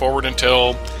moving forward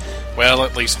until, well,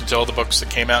 at least until the books that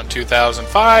came out in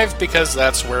 2005, because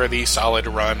that's where the solid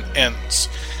run ends.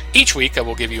 Each week I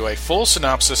will give you a full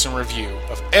synopsis and review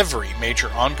of every major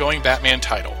ongoing Batman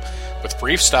title, with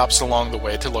brief stops along the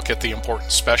way to look at the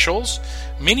important specials,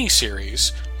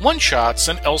 mini-series, one-shots,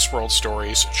 and Elseworld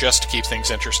stories, just to keep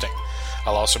things interesting.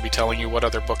 I'll also be telling you what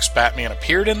other books Batman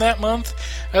appeared in that month,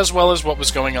 as well as what was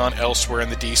going on elsewhere in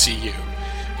the DCU.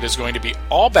 It is going to be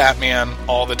all Batman,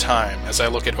 all the time, as I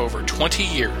look at over 20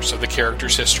 years of the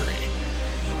character's history.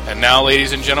 And now,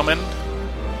 ladies and gentlemen,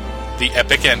 the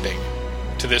epic ending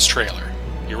to this trailer.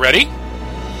 You ready?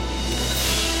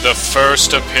 The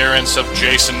first appearance of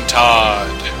Jason Todd.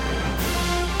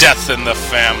 Death in the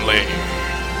Family.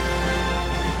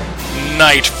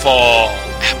 Nightfall.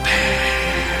 Epic.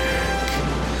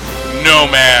 No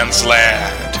Man's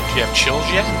Land. Do you have chills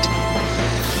yet?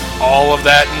 All of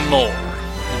that and more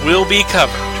will be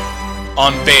covered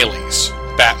on Bailey's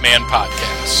Batman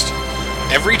Podcast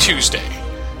every Tuesday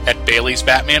at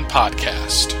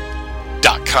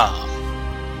Bailey'sBatmanPodcast.com.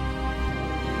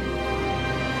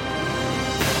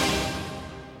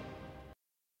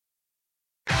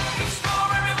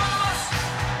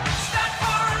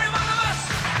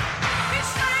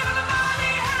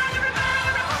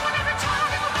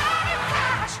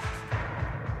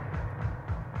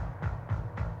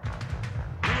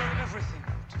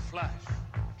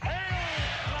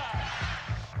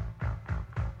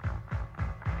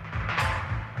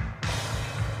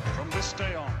 This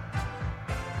day on,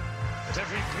 let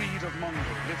every breed of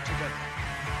Mongo live together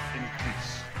in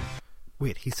peace.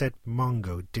 Wait, he said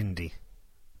Mongo, didn't he?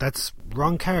 That's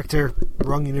wrong character,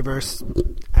 wrong universe,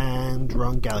 and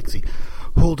wrong galaxy.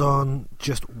 Hold on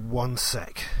just one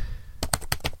sec.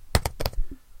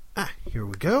 Here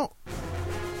we go.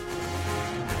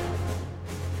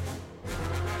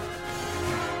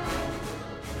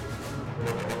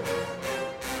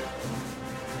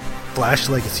 Flash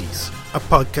Legacies, a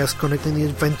podcast connecting the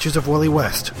adventures of Wally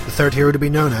West, the third hero to be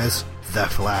known as The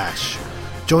Flash.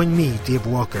 Join me, Dave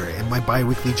Walker, in my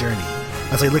bi-weekly journey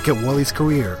as I look at Wally's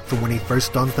career from when he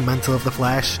first donned the mantle of The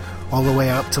Flash all the way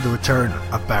up to the return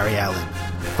of Barry Allen.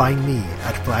 Find me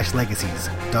at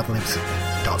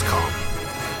flashlegacies.libsyn.com.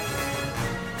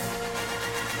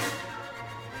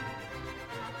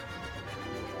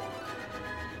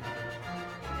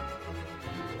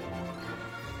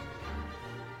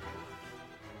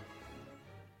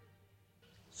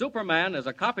 Superman is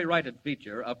a copyrighted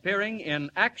feature appearing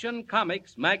in Action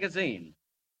Comics magazine.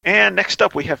 And next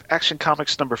up we have Action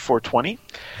Comics number 420,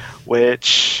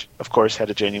 which, of course, had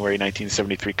a January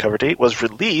 1973 cover date, was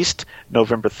released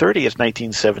November 30th,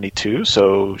 1972,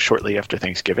 so shortly after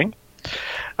Thanksgiving.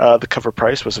 The cover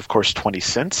price was, of course, 20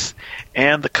 cents,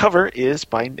 and the cover is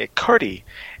by Nick Carty,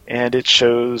 and it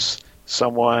shows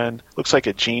someone, looks like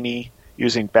a genie,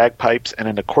 using bagpipes and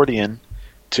an accordion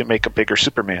to make a bigger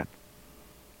Superman.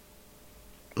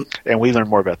 And we learn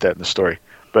more about that in the story.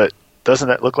 But doesn't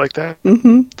that look like that?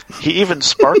 Mm-hmm. He even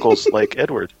sparkles like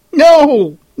Edward.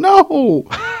 No!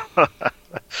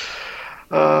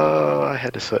 I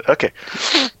had to say. Okay.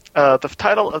 The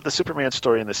title of the Superman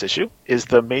story in this issue is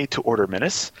The Made-to-Order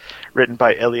Menace, written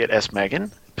by Elliot S. Maggin,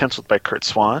 penciled by Kurt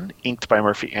Swan, inked by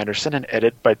Murphy Anderson, and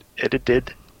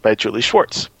edited by Julie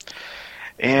Schwartz.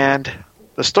 And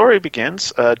the story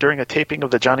begins during a taping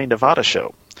of the Johnny Nevada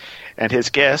show. And his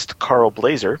guest, Carl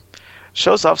Blazer,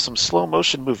 shows off some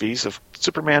slow-motion movies of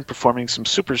Superman performing some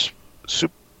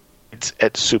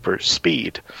at super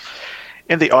speed.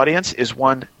 In the audience is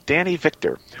one Danny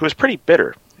Victor, who is pretty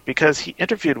bitter because he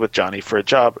interviewed with Johnny for a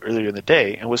job earlier in the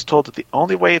day and was told that the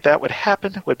only way that would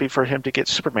happen would be for him to get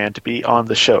Superman to be on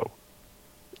the show.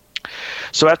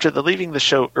 So after leaving the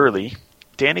show early,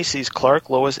 Danny sees Clark,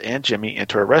 Lois, and Jimmy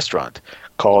enter a restaurant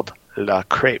called La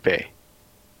Crêpe,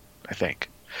 I think.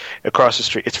 Across the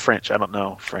street. It's French. I don't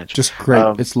know French. Just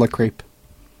crepe. It's La Crêpe.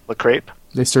 La Crêpe?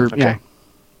 They serve, okay. Yeah.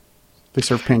 They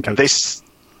serve pancakes.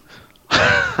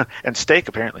 And steak,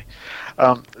 apparently.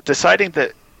 Deciding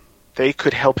that they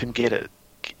could help him Deciding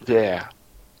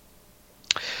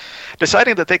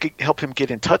that they could help him get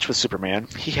in touch with Superman,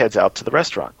 he heads out to the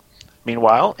restaurant.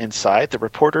 Meanwhile, inside, the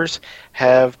reporters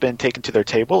have been taken to their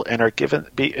table and are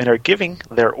giving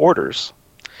their orders.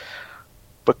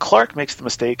 But Clark makes the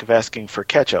mistake of asking for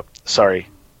catsup,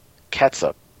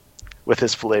 with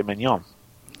his filet mignon.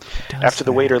 After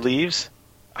the waiter leaves,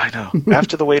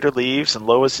 After the waiter leaves and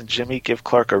Lois and Jimmy give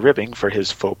Clark a ribbing for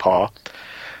his faux pas,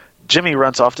 Jimmy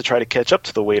runs off to try to catch up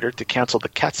to the waiter to cancel the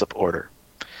catsup order.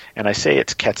 And I say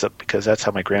it's catsup because that's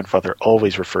how my grandfather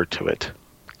always referred to it.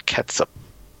 Catsup.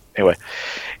 Anyway,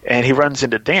 and he runs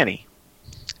into Danny.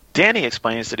 Danny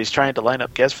explains that he's trying to line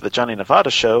up guests for the Johnny Nevada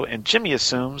show, and Jimmy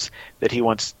assumes that he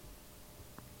wants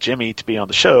Jimmy to be on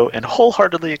the show and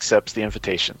wholeheartedly accepts the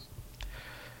invitation.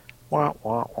 Wah,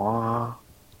 wah, wah.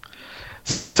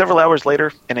 Several hours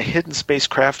later, in a hidden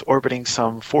spacecraft orbiting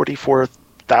some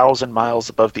 44,000 miles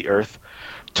above the Earth,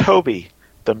 Toby,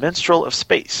 the minstrel of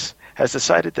space, has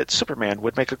decided that Superman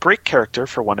would make a great character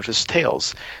for one of his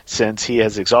tales, since he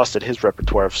has exhausted his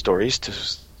repertoire of stories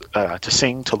to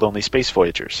sing to lonely space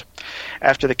voyagers.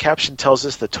 After the caption tells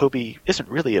us that Toby isn't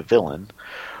really a villain,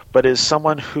 but is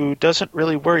someone who doesn't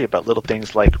really worry about little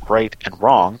things like right and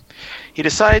wrong, he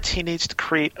decides he needs to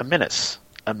create a menace,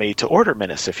 a made-to-order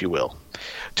menace, if you will,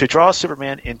 to draw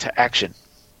Superman into action.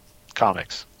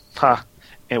 Comics.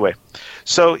 Anyway,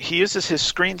 so he uses his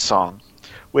screen song,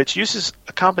 which uses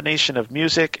a combination of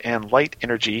music and light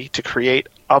energy to create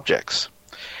objects.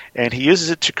 And he uses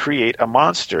it to create a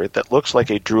monster that looks like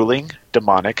a drooling,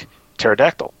 demonic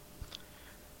pterodactyl.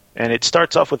 And it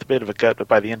starts off with a bit of a gut, but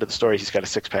by the end of the story, he's got a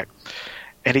six-pack.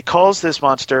 And he calls this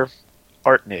monster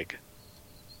Artnig.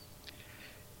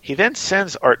 He then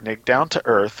sends Artnig down to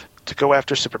Earth to go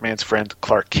after Superman's friend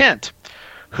Clark Kent,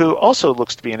 who also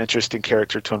looks to be an interesting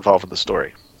character to involve in the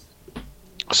story.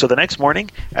 So the next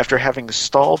morning, after having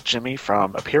stalled Jimmy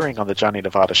from appearing on the Johnny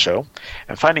Nevada show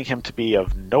and finding him to be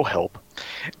of no help,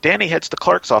 Danny heads to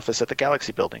Clark's office at the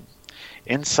Galaxy Building.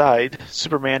 Inside,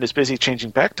 Superman is busy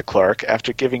changing back to Clark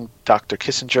after giving Dr.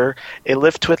 Kissinger a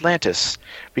lift to Atlantis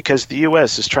because the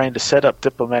U.S. is trying to set up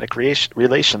diplomatic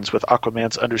relations with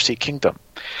Aquaman's undersea kingdom.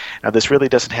 Now, this really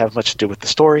doesn't have much to do with the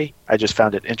story. I just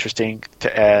found it interesting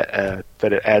to add,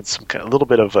 that it adds a little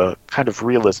bit of a kind of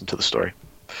realism to the story.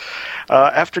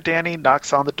 After Danny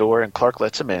knocks on the door and Clark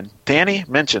lets him in, Danny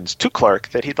mentions to Clark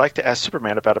that he'd like to ask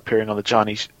Superman about appearing on the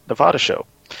Johnny Nevada show.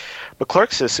 But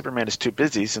Clark says Superman is too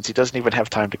busy since he doesn't even have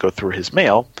time to go through his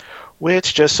mail,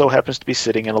 which just so happens to be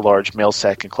sitting in a large mail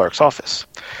sack in Clark's office.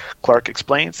 Clark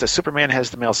explains that Superman has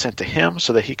the mail sent to him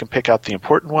so that he can pick out the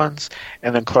important ones,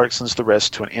 and then Clark sends the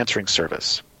rest to an answering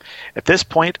service. At this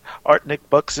point, Artnig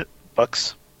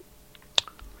busts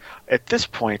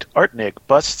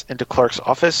into Clark's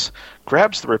office,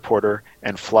 grabs the reporter,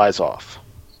 and flies off.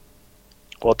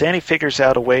 While Danny figures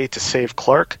out a way to save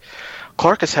Clark,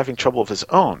 Clark is having trouble of his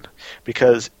own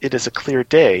because it is a clear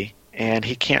day and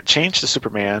he can't change to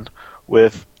Superman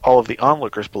with all of the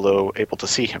onlookers below able to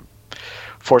see him.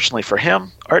 Fortunately for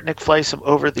him, Artnig flies him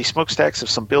over the smokestacks of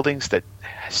some buildings that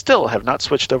still have not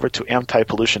switched over to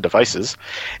anti-pollution devices,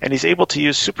 and he's able to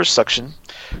use super suction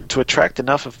to attract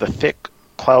enough of the thick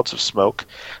clouds of smoke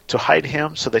to hide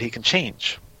him so that he can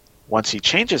change. Once he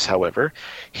changes, however,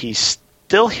 he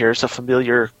still hears a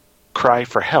familiar cry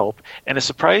for help and is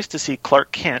surprised to see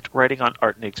Clark Kent riding on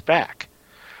Artnig's back.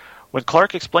 When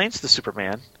Clark explains to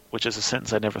Superman, which is a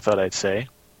sentence I never thought I'd say,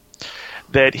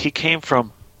 that he came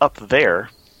from up there,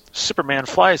 Superman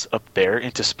flies up there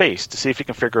into space to see if he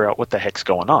can figure out what the heck's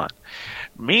going on.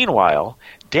 Meanwhile,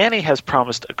 Danny has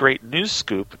promised a great news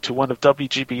scoop to one of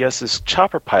WGBS's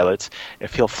chopper pilots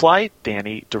if he'll fly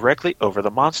Danny directly over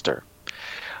the monster.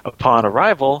 Upon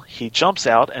arrival, he jumps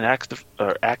out and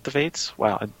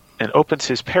and opens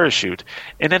his parachute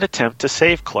in an attempt to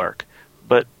save Clark,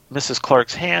 but misses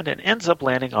Clark's hand and ends up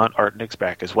landing on Artnig's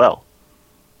back as well.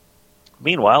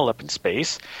 Meanwhile, up in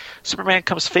space, Superman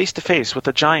comes face to face with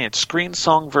a giant screen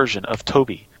song version of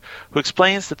Toby, who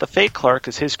explains that the fake Clark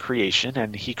is his creation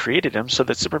and he created him so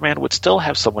that Superman would still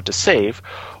have someone to save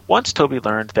once Toby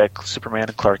learned that Superman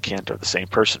and Clark Kent are the same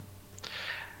person.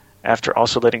 After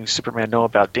also letting Superman know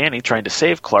about Danny trying to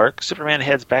save Clark, Superman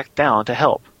heads back down to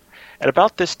help. At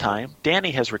about this time, Danny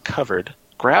has recovered,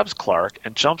 grabs Clark,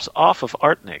 and jumps off of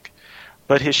Artnig,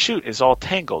 but his chute is all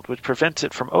tangled, which prevents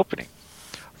it from opening.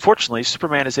 Fortunately,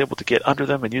 Superman is able to get under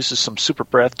them and uses some super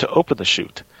breath to open the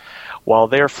chute. While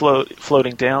they're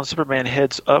floating down, Superman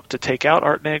heads up to take out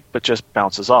Artnig, but just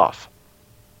bounces off.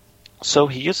 So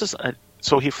he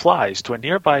flies to a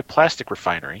nearby plastic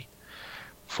refinery.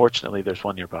 Fortunately, there's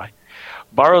one nearby.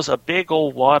 Borrows a big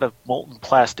old wad of molten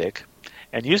plastic,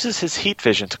 and uses his heat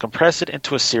vision to compress it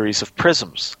into a series of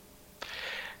prisms.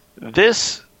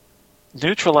 This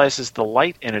neutralizes the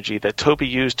light energy that Toby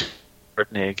used to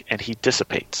Artnig, and he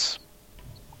dissipates.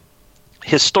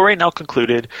 His story now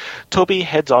concluded, Toby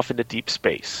heads off into deep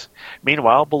space.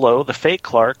 Meanwhile, below, the fake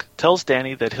Clark tells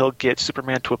Danny that he'll get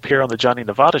Superman to appear on the Johnny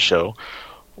Nevada show,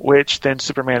 which then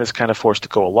Superman is kind of forced to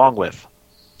go along with.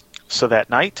 So that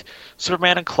night,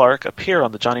 Superman and Clark appear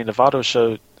on the Johnny Nevada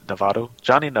show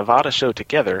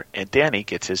together, and Danny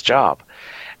gets his job.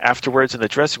 Afterwards, in the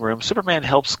dressing room, Superman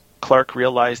helps Clark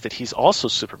realize that he's also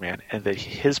Superman and that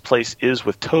his place is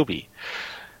with Toby.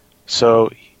 So,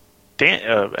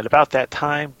 at about that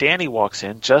time, Danny walks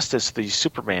in just as the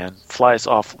Superman flies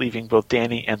off, leaving both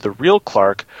Danny and the real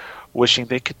Clark wishing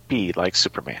they could be like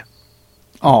Superman.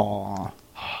 Aww.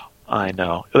 I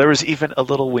know. There was even a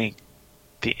little wink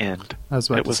at the end. I was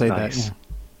about to say nice.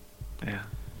 that. Yeah.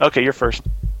 Okay, you're first.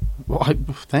 Well,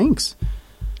 thanks.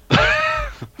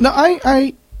 No,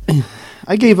 I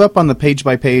gave up on the page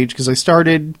by page because I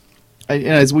started,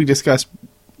 as we discussed,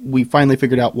 we finally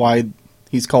figured out why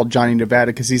he's called Johnny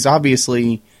Nevada, because he's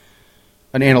obviously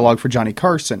an analog for Johnny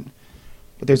Carson.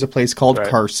 But there's a place called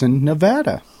Carson,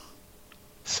 Nevada.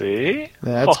 See?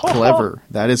 That's clever.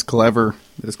 That is clever.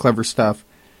 That is clever stuff.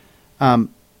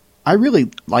 I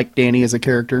really like Danny as a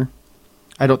character.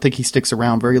 I don't think he sticks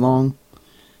around very long.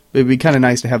 It would be kind of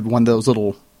nice to have one of those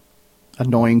little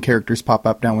annoying characters pop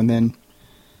up now and then.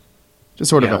 Just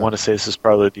sort of. I want to say this is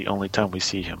probably the only time we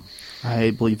see him.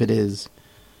 I believe it is.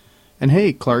 And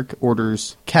hey, Clark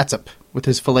orders catsup with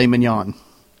his filet mignon.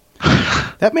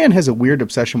 That man has a weird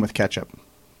obsession with ketchup.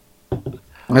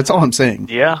 That's all I'm saying.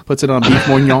 Yeah. Puts it on beef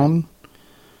mignon.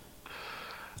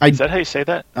 Is that how you say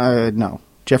that? No.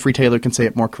 Jeffrey Taylor can say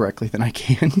it more correctly than I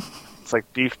can. It's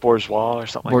like beef bourgeois or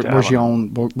something like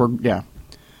that. Yeah.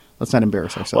 Let's not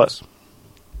embarrass ourselves.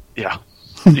 Yeah.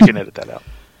 You can edit that out.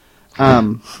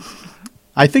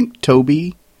 I think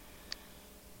Toby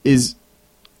is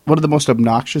one of the most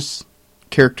obnoxious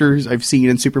characters I've seen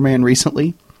in Superman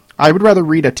recently. I would rather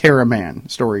read a Terra Man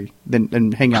story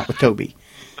than hang out with Toby.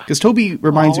 Because Toby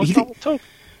reminds me...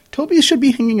 Toby should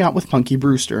be hanging out with Punky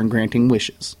Brewster and granting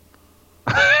wishes.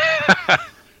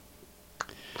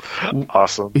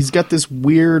 Awesome. He's got this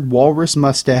weird walrus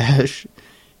mustache,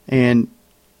 and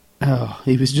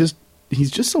he's just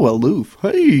so aloof.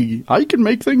 Hey, I can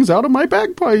make things out of my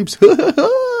bagpipes.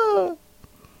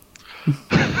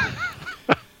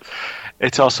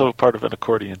 It's also part of an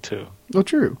accordion, too. Oh,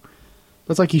 true.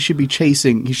 It's like he should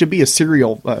be a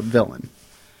cereal villain.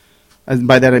 And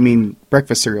by that I mean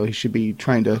breakfast cereal. He should be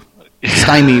trying to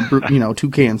stymie,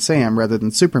 Toucan Sam rather than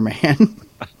Superman.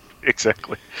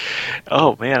 Exactly.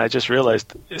 Oh, man, I just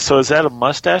realized. So is that a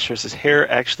mustache, or is his hair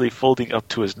actually folding up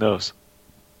to his nose?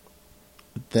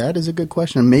 That is a good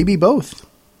question. Maybe both.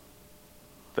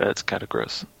 That's kind of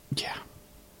gross. Yeah.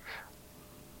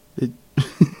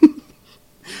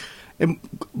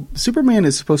 Superman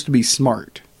is supposed to be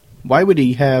smart. Why would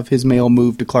he have his mail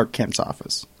moved to Clark Kent's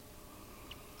office?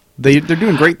 They're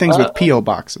doing great things with P.O.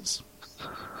 boxes.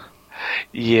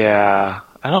 Yeah.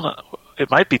 I don't know.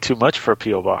 It might be too much for a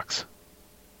P.O. box.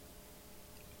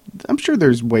 I'm sure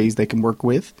there's ways they can work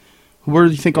with. Where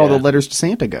do you think all the letters to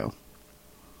Santa go?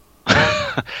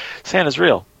 Santa's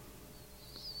real.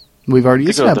 We've already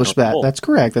established that. That's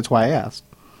correct. That's why I asked.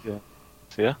 Yeah.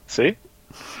 Yeah. See?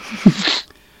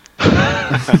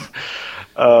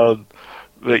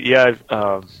 But yeah,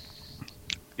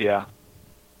 yeah.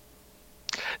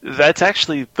 That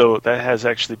has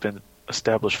actually been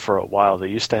established for a while. They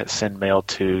used to send mail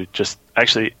to I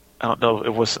don't know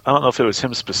if it was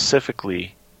him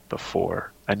specifically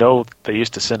before. I know they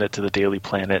used to send it to the Daily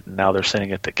Planet, and now they're sending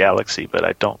it to Galaxy, but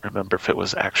I don't remember if it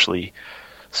was actually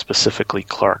specifically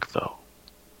Clark, though.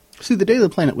 See, the Daily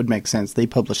Planet would make sense. They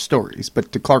publish stories,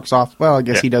 but to Clark's off, well, I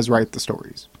guess he does write the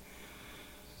stories.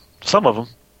 Some of them.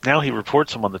 Now he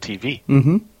reports them on the TV.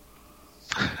 Mm-hmm.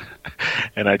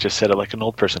 And I just said it like an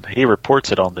old person. He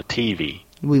reports it on the TV.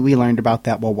 We learned about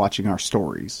that while watching our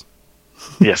stories.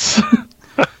 Yes.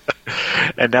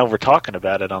 And now we're talking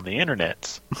about it on the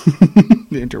internets.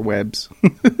 The interwebs.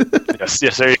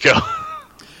 Yes, there you go.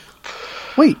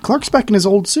 Wait, Clark's back in his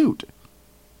old suit.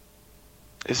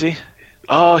 Is he?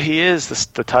 Oh, he is.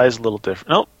 The tie's a little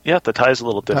different. Oh, yeah, the tie's a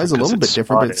little different. The tie's a little bit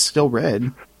different, but it's still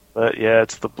red. But yeah,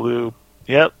 it's the blue.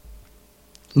 Yep.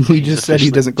 We just said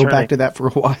he doesn't go back to that for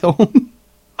a while.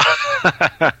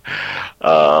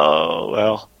 Oh,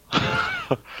 well.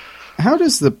 How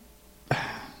does the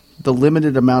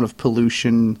limited amount of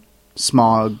pollution,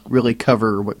 smog, really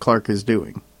cover what Clark is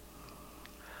doing?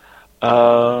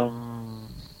 I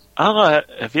don't know.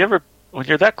 Have you ever, when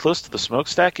you're that close to the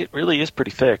smokestack, it really is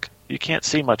pretty thick. You can't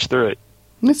see much through it.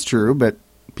 That's true, but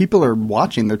people are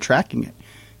watching. They're tracking it.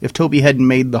 If Toby hadn't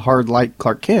made the hard light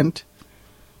Clark Kent,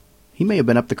 he may have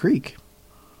been up the creek.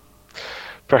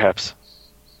 Perhaps.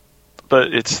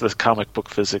 but it's the comic book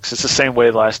physics. It's the same way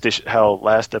how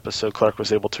last episode Clark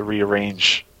was able to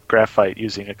rearrange graphite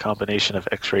using a combination of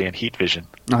X-ray and heat vision.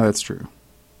 Oh, that's true.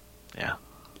 Yeah.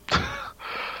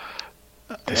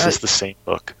 This is the same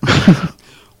book.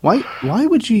 Why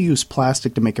would you use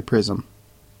plastic to make a prism?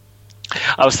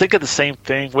 I was thinking the same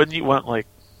thing. Wouldn't you want, like,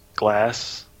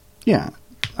 glass? Yeah.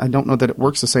 I don't know that it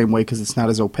works the same way because it's not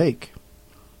as opaque.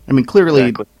 I mean,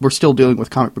 clearly, we're still dealing with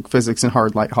comic book physics and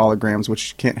hard light holograms,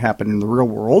 which can't happen in the real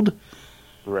world.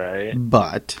 Right.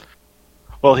 But...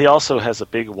 Well, he also has a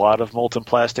big wad of molten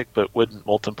plastic, but wouldn't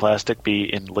molten plastic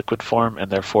be in liquid form, and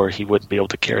therefore he wouldn't be able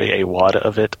to carry a wad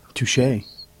of it? Touché.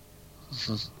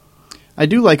 Mm-hmm. I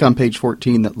do like on page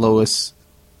 14 that Lois,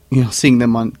 seeing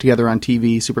them together on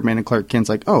TV, Superman and Clark Kent's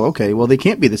like, oh, okay, well, they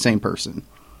can't be the same person. And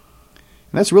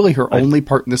that's really her only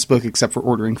part in this book except for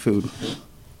ordering food.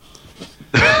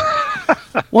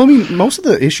 Well, I mean, most of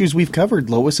the issues we've covered,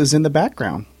 Lois is in the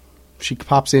background. She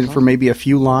pops in for maybe a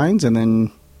few lines, and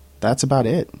then that's about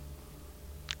it.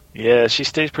 Yeah, she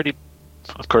stays pretty...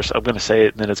 Of course, I'm going to say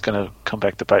it, and then it's going to come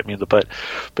back to bite me in the butt.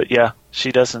 But yeah,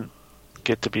 she doesn't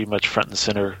get to be much front and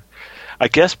center. I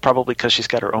guess probably because she's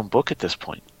got her own book at this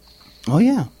point. Oh,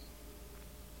 yeah.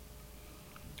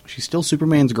 She's still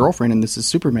Superman's girlfriend, and this is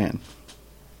Superman.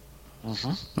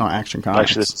 Mm-hmm. Oh, Action Comics.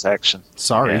 Actually, this is Action.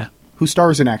 Sorry. Yeah. Who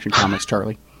stars in Action Comics,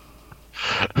 Charlie?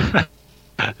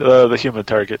 The Human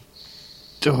Target.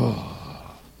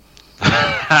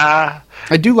 I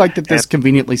do like that this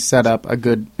conveniently set up a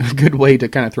good way to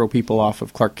kind of throw people off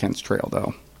of Clark Kent's trail,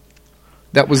 though.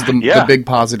 That was the big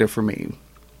positive for me.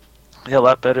 Yeah, a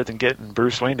lot better than getting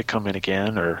Bruce Wayne to come in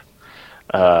again, or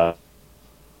the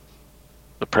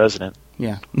president.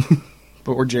 Yeah,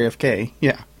 or JFK.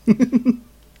 Yeah.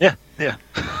 Yeah.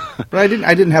 But I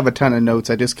didn't have a ton of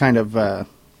notes. I just kind of, little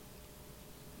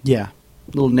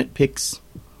nitpicks.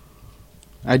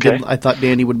 I thought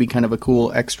Danny would be kind of a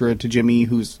cool extra to Jimmy,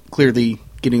 who's clearly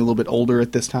getting a little bit older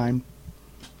at this time,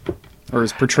 or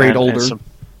is portrayed older.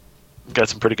 Got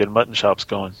some pretty good mutton chops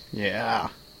going. Yeah.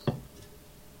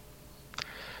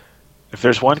 If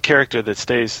there's one character that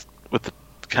stays with the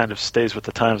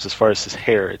times as far as his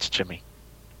hair, it's Jimmy.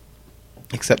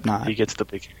 Except not. He gets the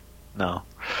big... No.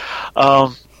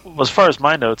 As far as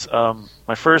my notes,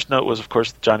 my first note was, of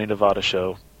course, the Johnny Nevada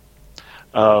show.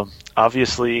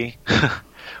 Obviously,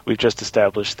 we've just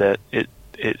established that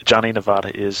Johnny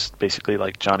Nevada is basically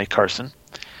like Johnny Carson.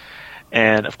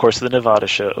 And, of course,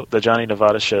 the Johnny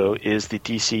Nevada show is the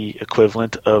DC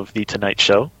equivalent of The Tonight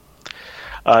Show.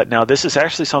 Now, this is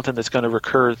actually something that's going to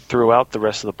recur throughout the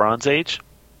rest of the Bronze Age,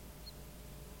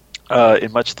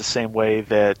 in much the same way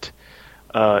that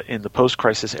in the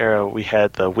post-crisis era we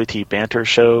had the witty banter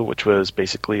show, which was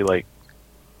basically like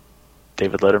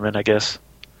David Letterman, I guess.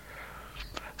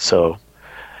 So,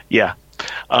 yeah.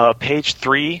 Page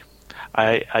 3,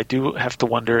 I do have to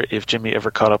wonder if Jimmy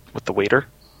ever caught up with the waiter.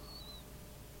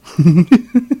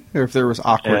 Or if there was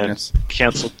awkwardness. And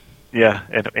canceled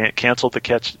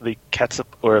the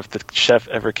catsup, or if the chef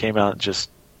ever came out and just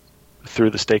threw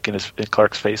the steak in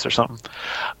Clark's face or something.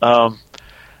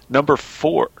 Number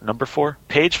four,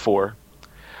 page 4,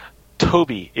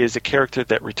 Toby is a character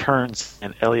that returns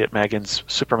in Elliot Magen's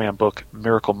Superman book,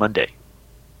 Miracle Monday.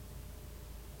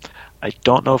 I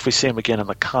don't know if we see him again in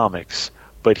the comics,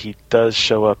 but he does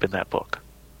show up in that book.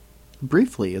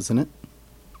 Briefly, isn't it?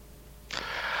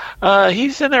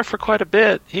 He's in there for quite a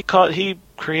bit. He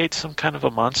creates some kind of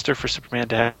a monster for Superman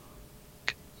to have,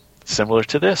 similar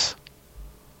to this.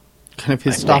 Kind of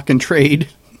his stock and trade.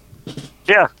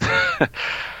 Yeah.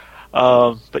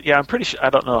 But yeah, I'm pretty sure. I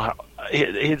don't know how.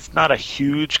 It's not a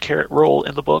huge role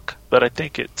in the book, but I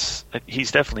think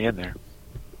he's definitely in there.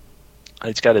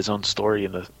 He's got his own story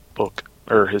in the book,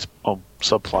 or his own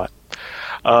subplot.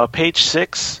 Page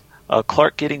 6,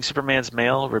 Clark getting Superman's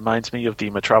mail reminds me of the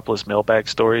Metropolis mailbag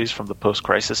stories from the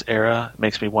post-crisis era. It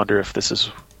makes me wonder if this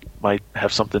might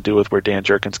have something to do with where Dan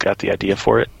Jurgens got the idea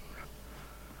for it.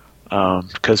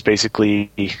 Because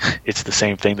basically, it's the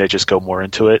same thing. They just go more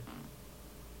into it.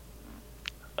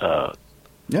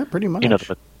 Yeah, pretty much.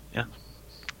 Yeah.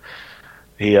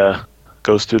 He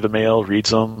goes through the mail, reads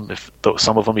them.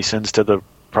 Some of them he sends to the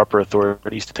proper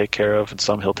authorities to take care of, and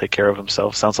some he'll take care of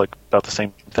himself. Sounds like about the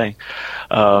same thing,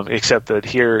 except that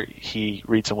here he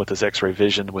reads them with his X-ray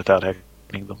vision without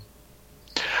having them.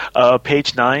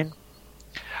 Page 9.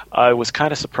 I was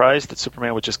kind of surprised that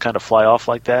Superman would just kind of fly off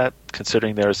like that,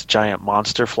 considering there's a giant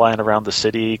monster flying around the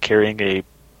city carrying a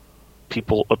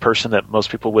person that most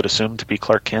people would assume to be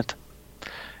Clark Kent.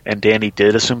 And Danny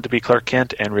did assume to be Clark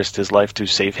Kent and risked his life to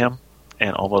save him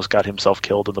and almost got himself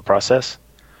killed in the process,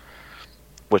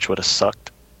 which would have sucked.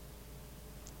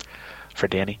 for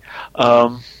Danny.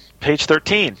 Page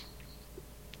 13.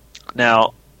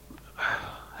 Now,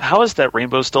 how is that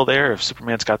rainbow still there if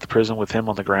Superman's got the prism with him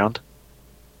on the ground?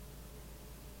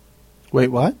 Wait,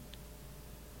 what?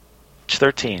 Page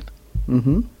 13.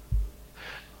 Mm-hmm.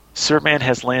 Superman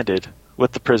has landed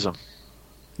with the prism.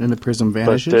 And the prism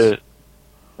vanishes?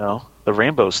 No, the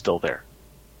rainbow's still there.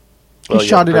 He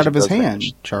shot it out of his hand,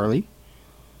 vanish. Charlie.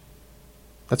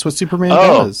 That's what Superman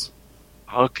does.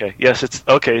 Okay. Yes, it's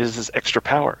okay. This is extra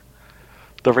power.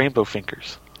 The rainbow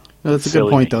fingers. No, that's a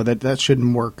good point, though. That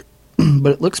shouldn't work.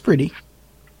 But it looks pretty.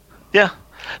 Yeah.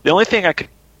 The only thing I could...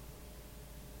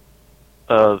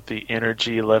 the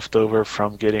energy left over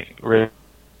from getting rid...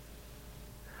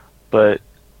 But,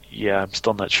 yeah, I'm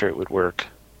still not sure it would work.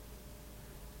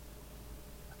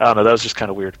 I don't know. That was just kind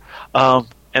of weird. And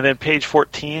then page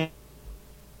 14...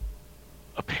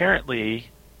 Apparently...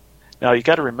 Now, you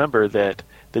got to remember that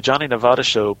the Johnny Nevada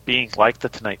show, being like the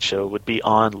Tonight Show, would be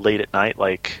on late at night,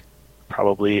 like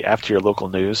probably after your local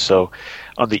news. So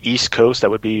on the East Coast, that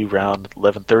would be around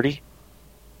 11:30,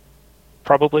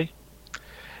 probably.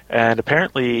 And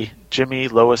apparently Jimmy,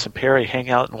 Lois, and Perry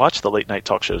hang out and watch the late night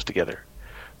talk shows together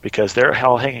because they're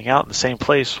all hanging out in the same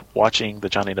place watching the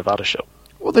Johnny Nevada show.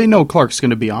 Well, they know Clark's going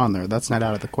to be on there. That's not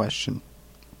out of the question.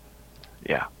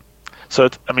 Yeah. So,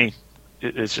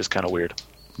 it's just kind of weird.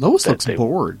 Lois looks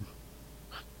bored.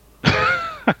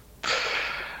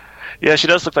 Yeah, she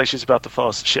does look like she's about to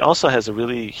fall. She also has a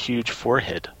really huge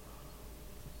forehead.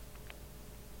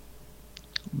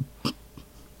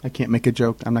 I can't make a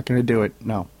joke. I'm not going to do it.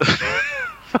 No.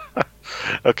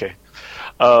 Okay.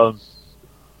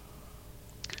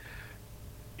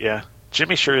 Yeah,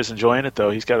 Jimmy sure is enjoying it, though.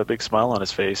 He's got a big smile on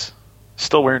his face.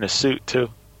 Still wearing a suit,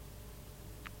 too.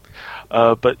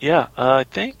 But yeah, I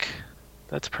think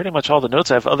that's pretty much all the notes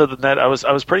I have. Other than that, I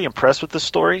was pretty impressed with this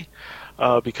story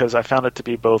because I found it to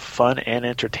be both fun and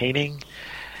entertaining.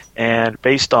 And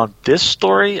based on this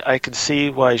story, I can see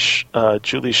why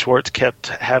Julie Schwartz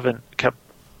kept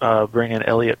bringing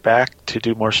Elliot back to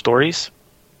do more stories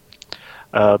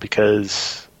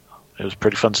because it was a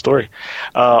pretty fun story.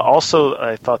 Also,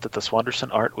 I thought that the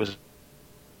Swanderson art was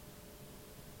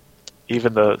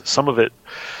some of it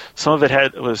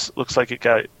looks like it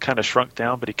got kind of shrunk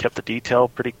down, but he kept the detail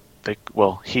pretty.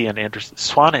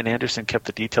 Swan and Anderson kept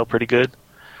the detail pretty good.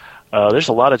 There's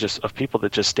a lot of people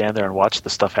that just stand there and watch the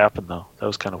stuff happen, though. That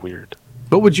was kind of weird.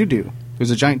 What would you do?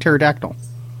 There's a giant pterodactyl.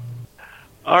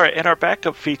 All right, and our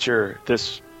backup feature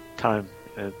this time,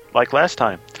 like last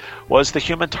time, was The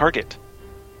Human Target.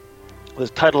 The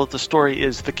title of the story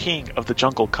is The King of the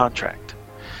Jungle Contract,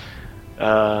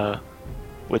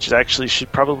 which actually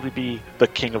should probably be The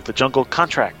King of the Jungle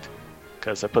Contract,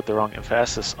 because I put the wrong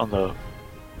emphasis on the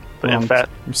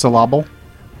syllable.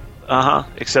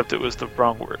 Except it was the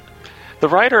wrong word. The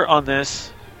writer on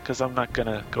this, because I'm not going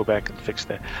to go back and fix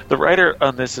that. The writer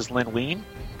on this is Lynn Wein.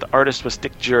 The artist was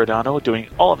Dick Giordano, doing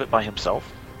all of it by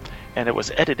himself. And it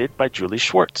was edited by Julie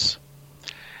Schwartz.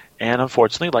 And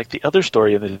unfortunately, like the other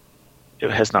story, it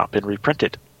has not been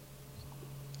reprinted.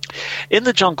 In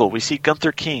the jungle, we see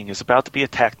Gunther King is about to be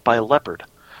attacked by a leopard.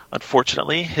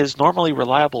 Unfortunately, his normally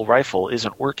reliable rifle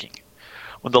isn't working.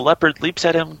 When the leopard leaps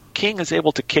at him, King is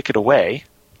able to kick it away,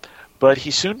 but it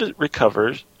soon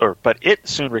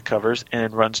recovers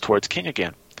and runs towards King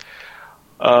again.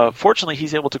 Fortunately,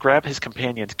 he's able to grab his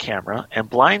companion's camera and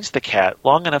blinds the cat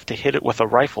long enough to hit it with a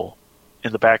rifle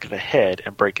in the back of the head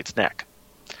and break its neck.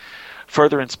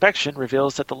 Further inspection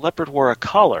reveals that the leopard wore a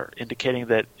collar, indicating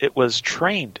that it was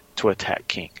trained to attack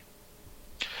King.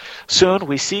 Soon,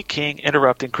 we see King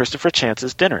interrupting Christopher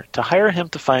Chance's dinner to hire him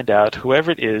to find out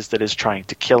whoever it is that is trying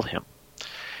to kill him.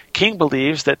 King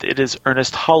believes that it is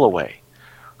Ernest Holloway,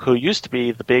 who used to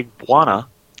be the big Bwana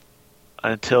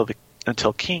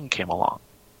until King came along.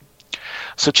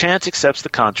 So Chance accepts the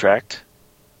contract,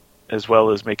 as well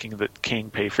as making the King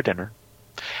pay for dinner,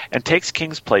 and takes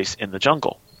King's place in the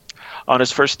jungle. On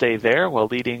his first day there, while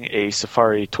leading a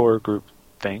safari tour group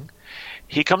thing,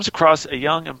 he comes across a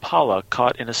young impala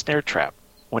caught in a snare trap.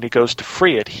 When he goes to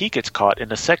free it, he gets caught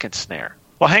in a second snare.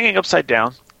 While hanging upside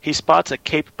down, he spots a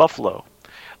Cape buffalo,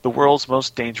 the world's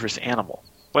most dangerous animal.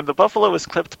 When the buffalo is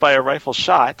clipped by a rifle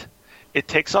shot, it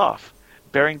takes off,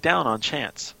 bearing down on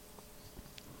Chance.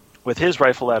 With his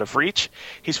rifle out of reach,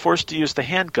 he's forced to use the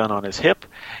handgun on his hip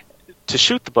to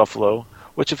shoot the buffalo,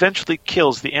 which eventually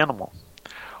kills the animal.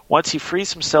 Once he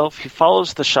frees himself, he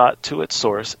follows the shot to its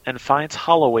source and finds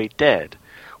Holloway dead,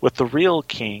 with the real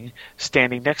King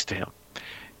standing next to him,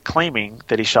 claiming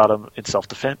that he shot him in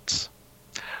self-defense.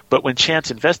 But when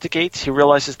Chance investigates, he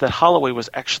realizes that Holloway was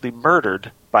actually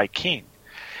murdered by King,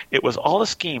 It was all a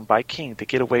scheme by King to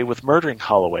get away with murdering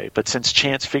Holloway, but since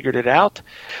Chance figured it out,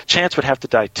 Chance would have to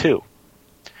die too.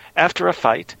 After a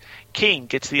fight, King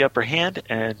gets the upper hand,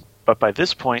 but by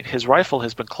this point his rifle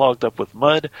has been clogged up with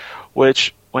mud,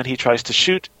 which, when he tries to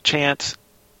shoot Chance,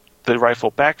 the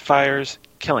rifle backfires,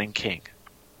 killing King.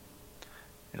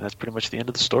 And that's pretty much the end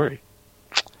of the story.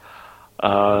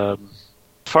 As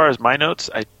far as my notes,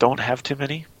 I don't have too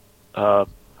many.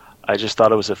 I just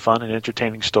thought it was a fun and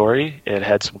entertaining story. It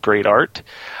had some great art.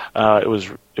 It was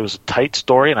a tight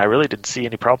story, and I really didn't see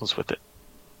any problems with it.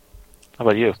 How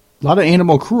about you? A lot of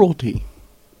animal cruelty.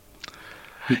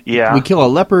 Yeah. We kill a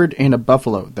leopard and a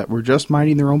buffalo that were just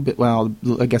minding their own bit. Well,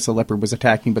 I guess the leopard was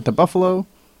attacking, but the buffalo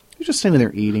was just standing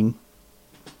there eating.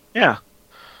 Yeah.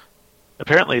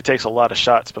 Apparently, it takes a lot of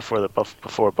shots before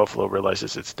before a buffalo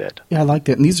realizes it's dead. Yeah, I like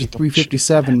that. And these are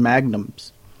 .357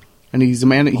 Magnums, and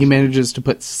he manages to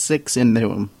put 6 into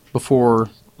him before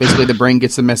basically the brain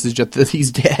gets the message that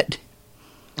he's dead.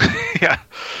 Yeah,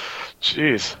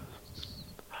 jeez.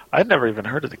 I'd never even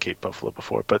heard of the Cape buffalo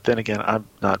before, but then again, I'm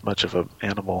not much of an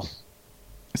animal.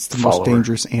 It's the most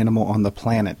dangerous animal on the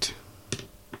planet.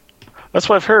 That's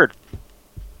what I've heard.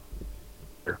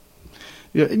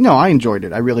 No, I enjoyed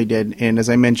it. I really did. And as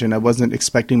I mentioned, I wasn't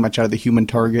expecting much out of the Human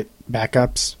Target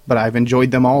backups, but I've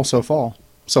enjoyed them all so far.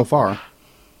 So far?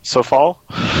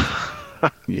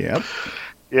 Yep.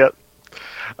 Yep.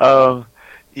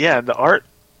 Yeah, and the art,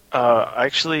 I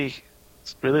actually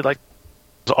really liked.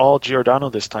 It was all Giordano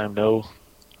this time, no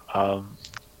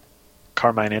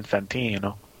Carmine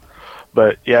Infantino.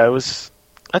 But yeah,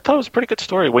 I thought it was a pretty good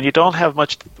story. When you don't think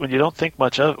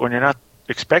much of it, when you're not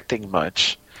expecting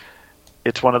much,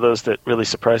 it's one of those that really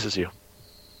surprises you.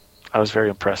 I was very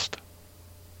impressed.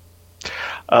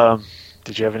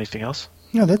 Did you have anything else?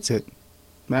 No, that's it.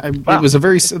 Wow. It was a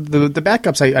very the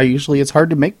backups. I usually, it's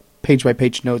hard to make page by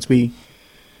page notes.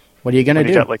 What are you gonna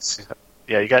do?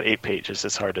 You got 8 pages.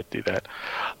 It's hard to do that.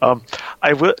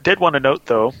 I did want to note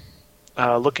though,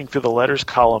 looking through the letters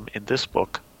column in this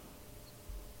book,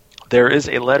 there is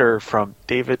a letter from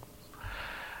David.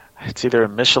 It's either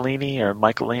Michelini or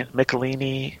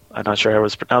Michelini. I'm not sure how it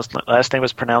was pronounced. Last name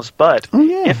was pronounced, but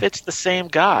if it's the same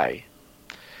guy,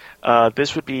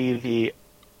 this would be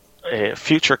a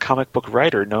future comic book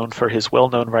writer known for his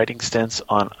well-known writing stints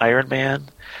on Iron Man,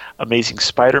 Amazing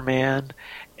Spider-Man,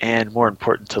 and more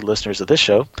important to listeners of this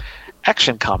show,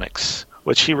 Action Comics,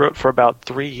 which he wrote for about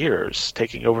 3 years,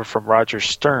 taking over from Roger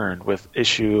Stern with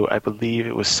issue, I believe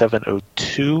it was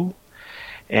 702.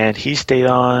 And he stayed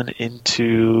on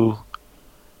into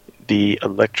the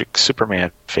Electric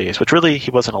Superman phase, which really he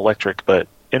wasn't electric, but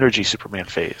Energy Superman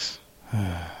phase.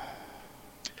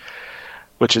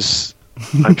 Which is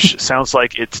sounds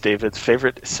like it's David's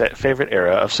favorite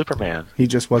era of Superman. He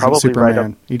just wasn't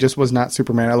Superman. He just was not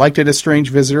Superman. I liked it as Strange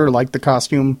Visitor. I liked the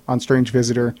costume on Strange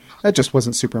Visitor. That just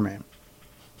wasn't Superman.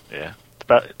 Yeah,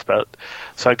 it's about.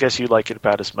 So I guess you like it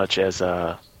about as much as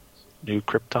New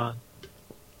Krypton.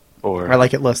 Or I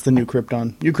like it less than New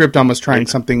Krypton. New Krypton was trying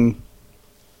something;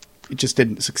 it just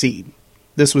didn't succeed.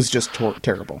 This was just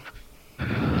terrible.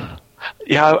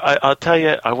 Yeah, I'll tell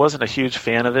you, I wasn't a huge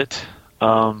fan of it.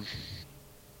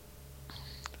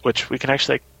 Which we can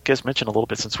actually, I guess, mention a little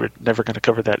bit since we're never going to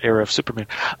cover that era of Superman.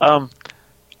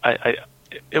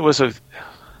 It was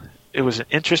an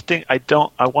interesting. I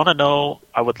want to know.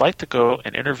 I would like to go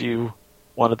and interview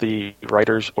one of the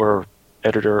writers or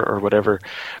editor or whatever,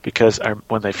 because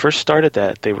when they first started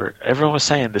that, everyone was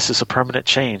saying this is a permanent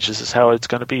change. This is how it's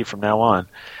going to be from now on.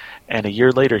 And a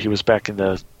year later, he was back in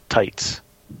the tights.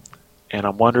 And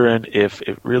I'm wondering if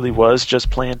it really was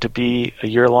just planned to be a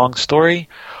year-long story,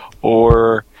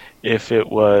 or if it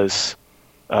was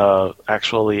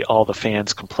actually all the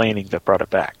fans complaining that brought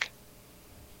it back.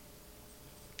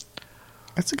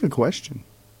 That's a good question.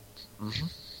 Mm-hmm.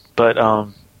 But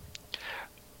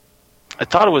I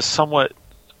thought it was somewhat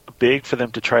big for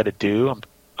them to try to do,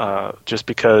 just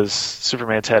because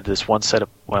Superman's had this one set of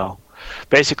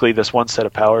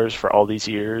powers for all these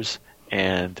years,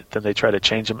 and then they try to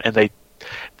change them, and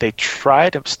they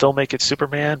try to still make it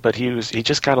Superman, but he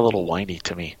just got a little whiny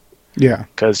to me. Yeah,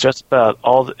 because just about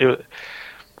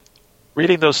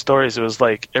reading those stories, it was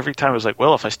like every time it was like,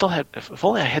 well, if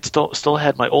only I had still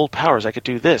had my old powers, I could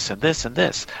do this and this and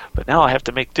this, but now I have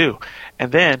to make do.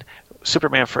 And then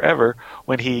Superman Forever,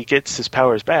 when he gets his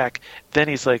powers back, then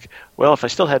he's like, well, if I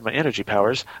still had my energy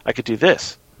powers, I could do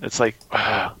this. It's like,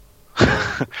 wow.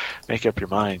 Make up your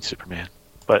mind, Superman.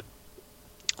 But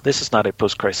this is not a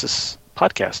post-crisis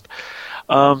podcast.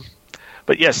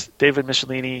 But yes, David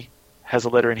Michelini has a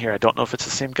letter in here. I don't know if it's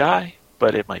the same guy,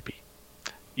 but it might be.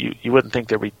 You wouldn't think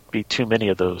there would be too many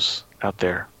of those out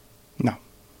there. No.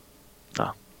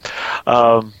 No.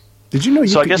 Did you know?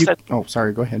 So I guess that. Oh,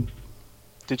 sorry. Go ahead.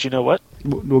 Did you know what?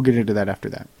 We'll get into that after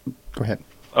that. Go ahead.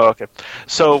 Oh, okay.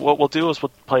 So what we'll do is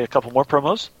we'll play a couple more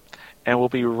promos, and we'll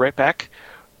be right back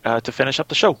to finish up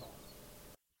the show.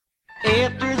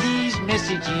 After these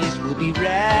messages, we'll be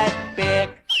right back.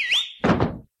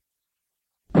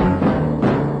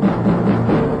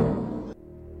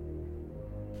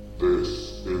 This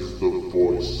is the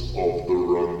voice of the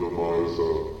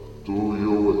randomizer. Do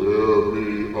you hear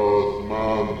me,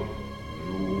 Earthman?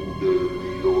 You gave me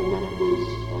your numbers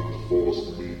and forced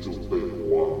me to pick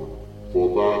one. For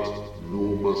that, you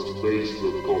must face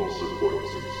the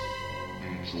consequences.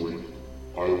 Each week,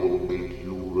 I will make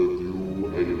you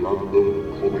review a random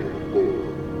comic book.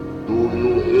 Do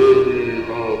you hear me,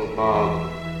 Earthman?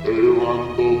 A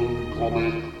random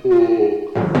comic book.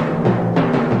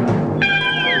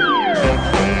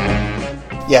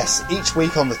 Yes, each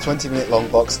week on the 20-minute long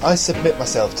box, I submit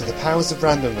myself to the powers of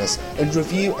randomness and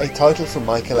review a title from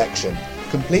my collection,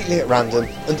 completely at random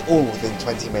and all within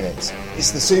 20 minutes.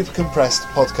 It's the super compressed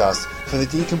podcast for the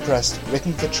decompressed,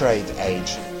 written for trade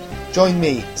age. Join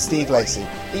me, Steve Lacey,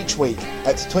 each week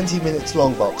at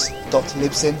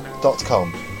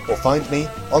 20minuteslongbox.libsyn.com or find me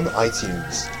on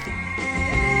iTunes.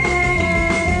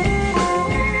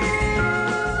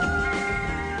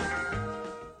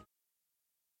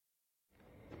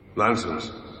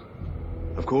 Lancers,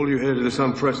 I've called you here to this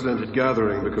unprecedented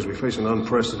gathering because we face an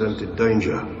unprecedented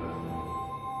danger.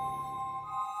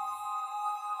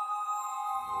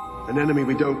 An enemy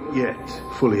we don't yet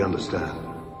fully understand.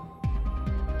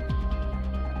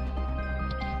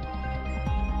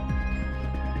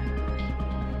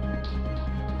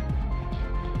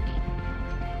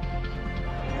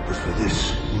 It was for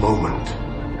this moment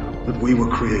that we were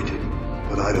created,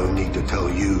 but I don't need to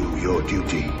tell you your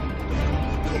duty.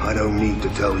 I don't need to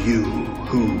tell you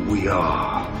who we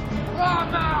are.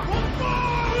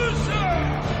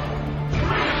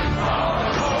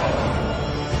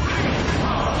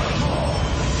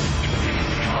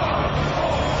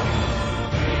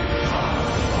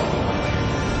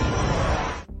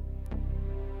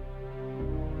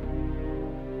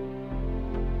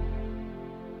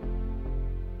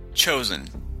 Chosen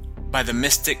by the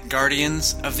Mystic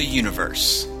Guardians of the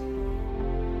Universe.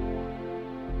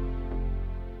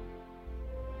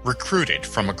 Recruited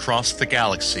from across the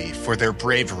galaxy for their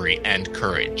bravery and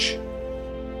courage.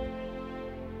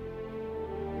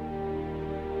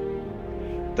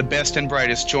 The best and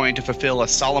brightest join to fulfill a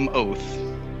solemn oath.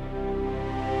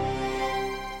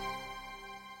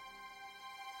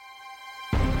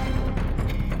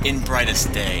 In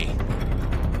brightest day.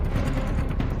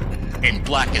 In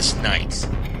blackest night.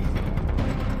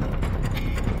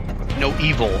 No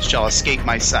evil shall escape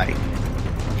my sight.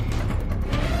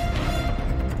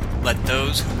 Let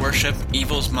those who worship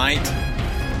evil's might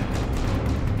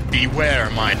beware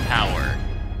my power.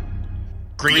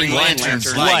 Green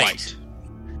Lantern's Light.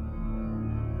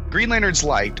 Green Lantern's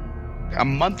Light, a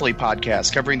monthly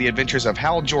podcast covering the adventures of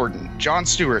Hal Jordan, John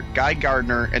Stewart, Guy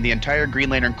Gardner, and the entire Green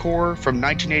Lantern Corps from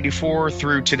 1984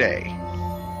 through today.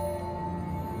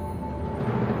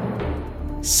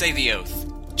 Say the oath.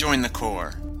 Join the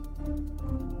Corps.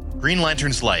 Green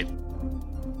Lantern's Light.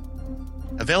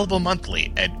 Available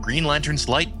monthly at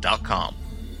greenlanternslight.com.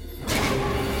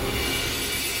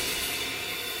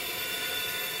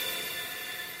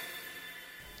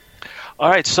 All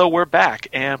right, so we're back,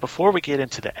 and before we get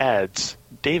into the ads,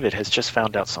 David has just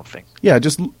found out something. Yeah,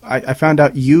 I found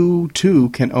out you too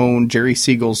can own Jerry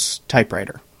Siegel's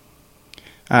typewriter.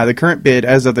 The current bid,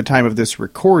 as of the time of this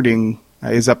recording,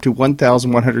 is up to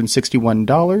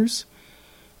 $1,161.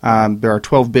 There are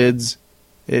 12 bids.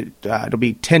 It'll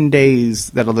be 10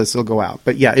 days that this will go out.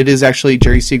 But yeah, it is actually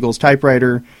Jerry Siegel's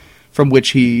typewriter, from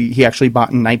which he actually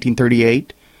bought in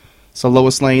 1938. So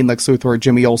Lois Lane, Lex Luthor,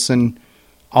 Jimmy Olsen,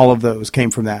 all of those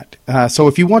came from that. So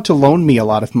if you want to loan me a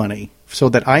lot of money so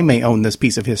that I may own this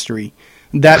piece of history,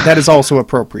 that is also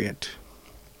appropriate.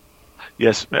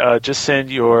 Yes, just send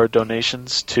your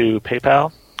donations to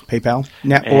PayPal.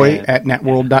 Natboy at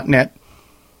natworld.net.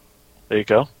 There you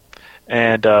go.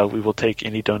 And we will take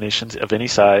any donations of any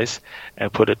size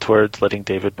and put it towards letting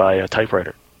David buy a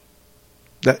typewriter.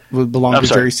 That would belong to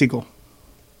Jerry Siegel.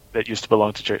 That used to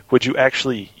belong to Jerry. Would you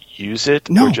actually use it,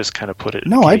 or just kind of put it in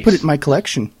No, a I case? put it in my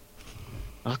collection.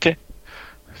 Okay.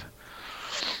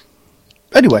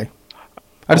 Anyway,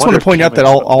 I just want to point out that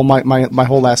all my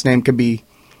whole last name can be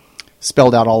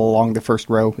spelled out all along the first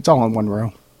row. It's all in one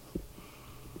row.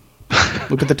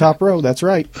 Look at the top row. That's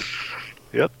right.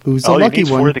 Yep. Who's the lucky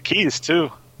one? Four of the keys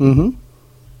too. Mm-hmm.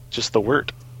 Just the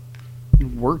word.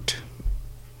 Worked.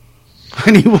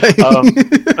 Anyway.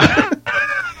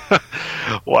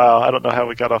 Wow, I don't know how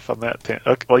we got off on that.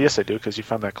 Okay, well, yes, I do, because you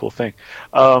found that cool thing.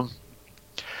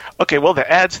 Okay, well,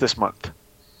 the ads this month.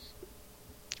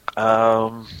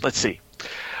 Let's see.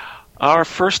 Our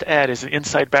first ad is an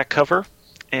inside back cover,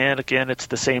 and again, it's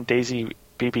the same Daisy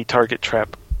BB Target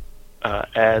Trap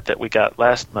ad that we got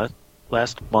last month.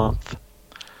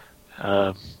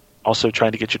 Also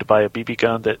trying to get you to buy a BB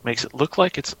gun that makes it look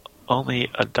like it's only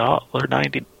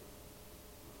 $1.90.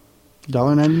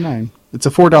 $1.99. It's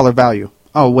a $4 value.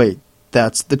 Oh, wait.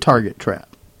 That's the Target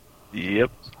Trap.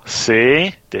 Yep.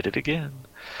 See? Did it again.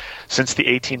 Since the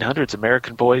 1800s,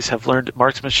 American boys have learned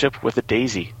marksmanship with a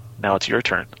Daisy. Now it's your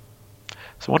turn.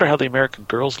 So I wonder how the American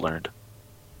girls learned.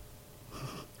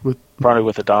 Probably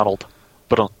with a Donald.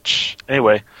 But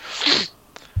anyway.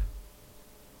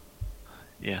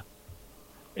 Yeah.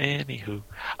 Anywho.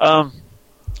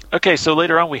 Okay, so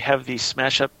later on we have the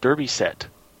Smash Up Derby set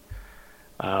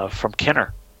from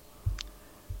Kenner.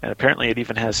 And apparently it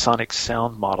even has Sonic's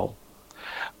sound model.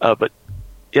 But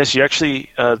yes, you actually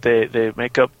they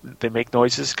make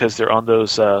noises because they're on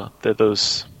those what do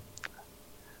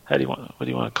you want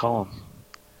to call them?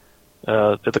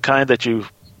 They're the kind that you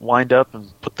wind up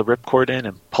and put the ripcord in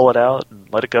and pull it out and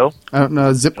let it go. I don't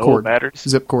know, zip cord. Matters.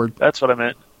 Zip cord. That's what I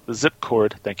meant. The zip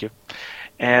cord. Thank you.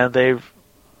 And they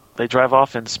drive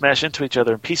off and smash into each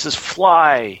other and pieces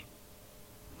fly.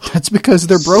 That's because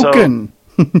they're broken.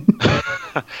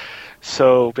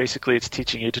 So basically, it's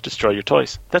teaching you to destroy your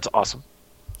toys. That's awesome.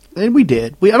 And we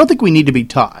did. I don't think we need to be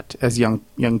taught as young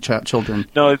children.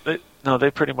 No,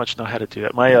 they pretty much know how to do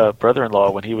that. My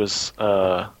brother-in-law, when he was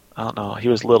he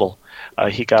was little,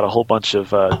 he got a whole bunch of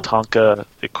Tonka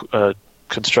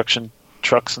construction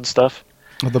trucks and stuff.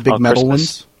 Oh, the big metal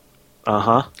ones?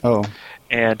 Uh-huh. Oh.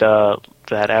 And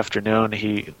that afternoon,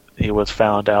 he was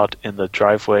found out in the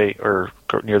driveway or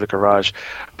near the garage,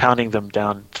 pounding them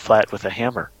down flat with a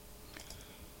hammer.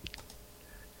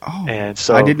 Oh, and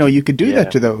so I didn't know you could do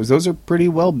that to those. Those are pretty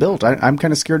well built. I'm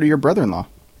kind of scared of your brother-in-law.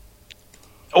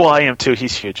 Well, I am too.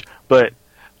 He's huge, but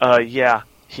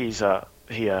he's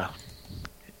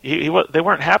they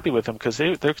weren't happy with him because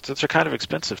they're kind of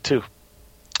expensive too,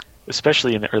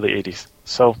 especially in the early '80s.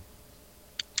 So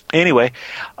anyway,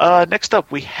 next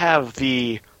up we have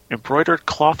the embroidered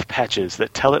cloth patches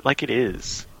that tell it like it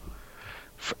is.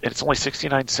 It's only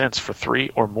 69 cents for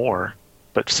 3 or more,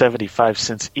 but 75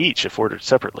 cents each if ordered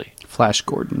separately. Flash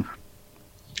Gordon.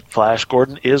 Flash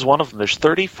Gordon is one of them. There's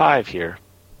 35 here.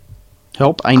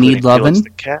 Help, I need lovin'.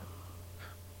 The cat.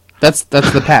 That's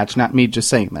the patch, not me just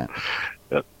saying that.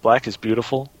 Black is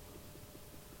beautiful.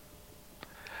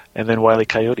 And then Wile E.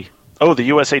 Coyote. Oh, the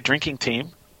USA Drinking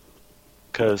Team,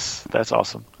 because that's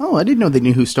awesome. Oh, I didn't know they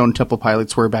knew who Stone Temple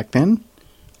Pilots were back then.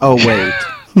 Oh, wait.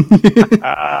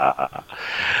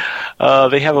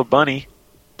 They have a bunny,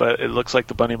 but it looks like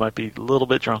the bunny might be a little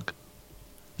bit drunk.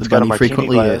 The bunny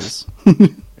frequently is.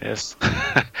 Yes.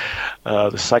 The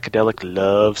psychedelic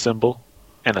love symbol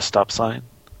and a stop sign.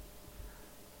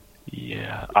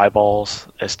 Yeah. Eyeballs,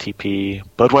 STP,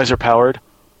 Budweiser powered,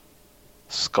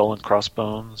 skull and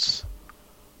crossbones,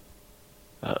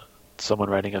 someone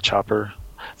riding a chopper.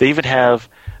 They even have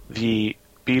the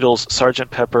Beatles' Sgt.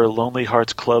 Pepper Lonely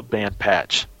Hearts Club Band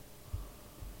patch.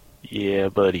 Yeah,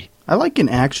 buddy. I like in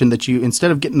action that you,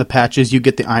 instead of getting the patches, you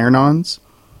get the iron-ons.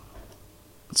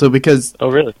 So because... Oh,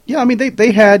 really? Yeah, I mean,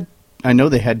 they had... I know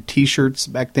they had T-shirts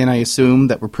back then, I assume,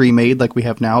 that were pre-made like we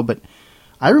have now, but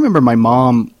I remember my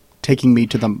mom taking me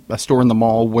to a store in the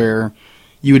mall where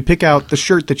you would pick out the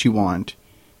shirt that you want,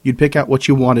 you'd pick out what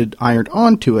you wanted ironed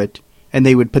onto it, and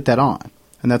they would put that on.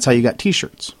 And that's how you got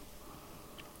T-shirts.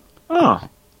 Oh.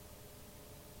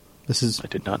 I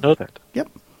did not know that. Yep.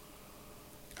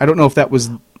 I don't know if that was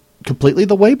completely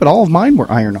the way, but all of mine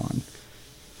were iron-on.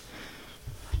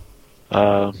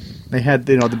 They had,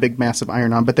 the big, massive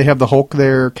iron-on, but they have the Hulk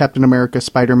there, Captain America,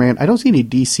 Spider-Man. I don't see any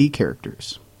DC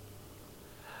characters.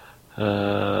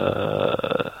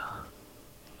 Bluto.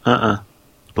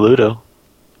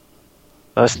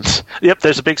 Yep,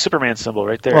 there's a big Superman symbol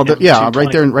right there. Well,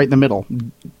 right there, right in the middle.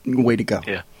 Way to go.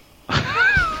 Yeah.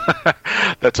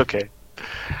 That's okay.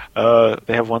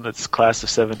 They have one that's class of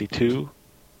 72.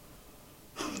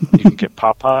 You can get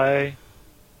Popeye. Are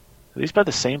these by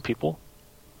the same people?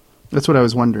 That's what I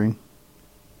was wondering.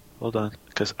 Hold on,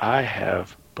 because I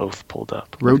have both pulled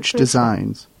up. Roach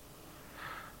Designs.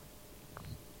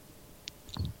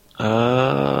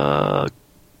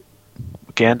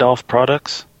 Gandalf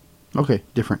products. Okay,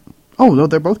 different. Oh, no,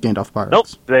 they're both Gandalf products. Nope,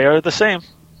 they are the same.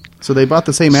 So they bought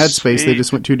the same ad space, they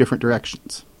just went 2 different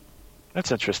directions.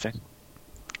 That's interesting.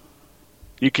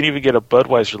 You can even get a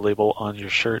Budweiser label on your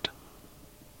shirt.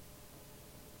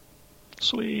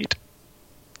 Sweet.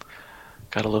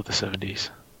 Gotta love the 70s.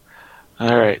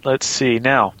 All right, let's see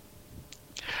now.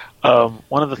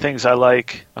 One of the things I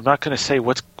like, I'm not going to say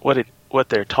what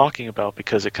they're talking about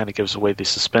because it kind of gives away the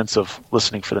suspense of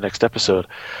listening for the next episode.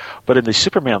 But in the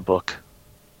Superman book,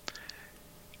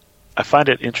 I find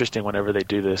it interesting whenever they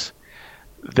do this.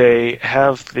 They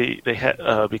have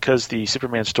because the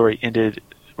Superman story ended,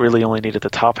 really only needed the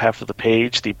top half of the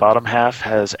page. The bottom half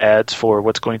has ads for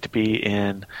what's going to be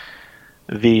in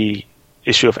the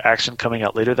issue of Action coming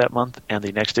out later that month and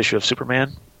the next issue of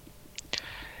Superman.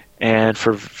 And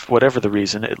for whatever the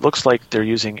reason, it looks like they're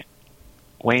using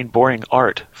Wayne Boring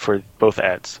art for both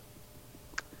ads.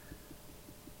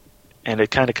 And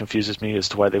it kind of confuses me as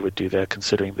to why they would do that,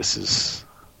 considering this is...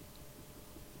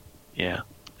 Yeah.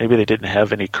 Maybe they didn't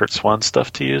have any Kurt Swan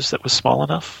stuff to use that was small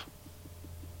enough.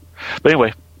 But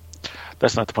anyway,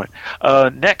 that's not the point.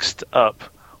 Next up,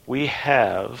 we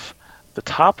have the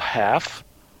top half.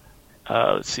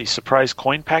 Let's see, surprise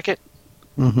coin packet.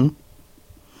 Mm-hmm.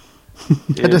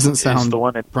 That doesn't sound the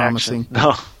one in promising. Action.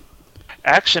 No.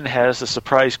 Action has a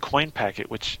surprise coin packet,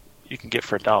 which you can get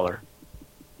for $1.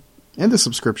 And the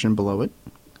subscription below it.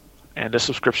 And a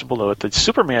subscription below it. The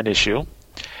Superman issue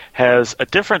has a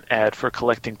different ad for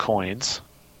collecting coins,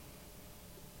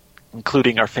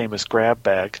 including our famous grab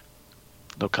bag.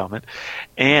 No comment.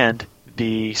 And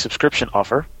the subscription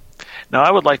offer. Now,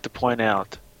 I would like to point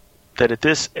out that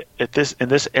in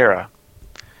this era,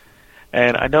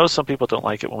 and I know some people don't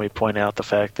like it when we point out the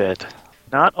fact that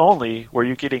not only were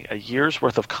you getting a year's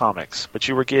worth of comics, but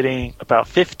you were getting about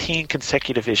 15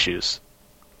 consecutive issues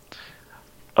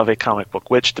of a comic book,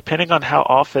 which, depending on how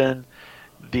often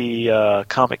the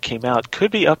comic came out,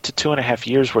 could be up to 2.5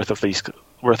 years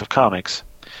worth of comics.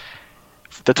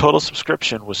 The total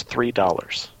subscription was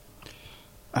 $3,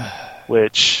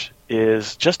 which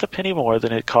is just a penny more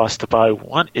than it costs to buy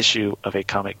one issue of a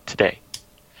comic today.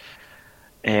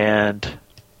 And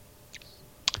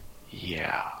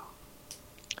yeah.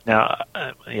 Now,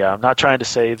 I'm not trying to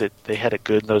say that they had it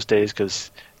good in those days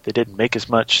because they didn't make as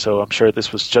much, so I'm sure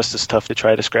this was just as tough to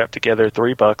try to scrap together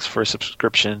 $3 for a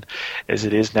subscription as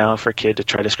it is now for a kid to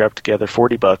try to scrap together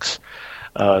 $40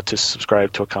 to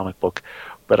subscribe to a comic book.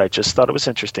 But I just thought it was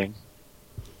interesting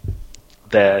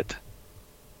that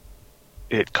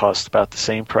it cost about the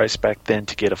same price back then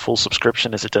to get a full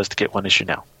subscription as it does to get one issue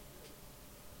now.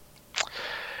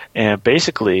 And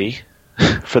basically,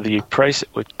 for the price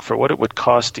for what it would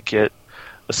cost to get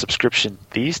a subscription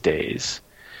these days,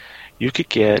 you could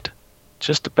get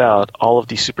just about all of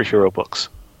these superhero books.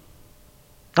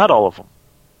 Not all of them,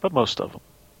 but most of them.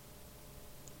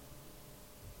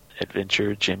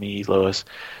 Adventure, Jimmy, Lois,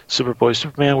 Superboy,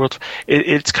 Superman, World.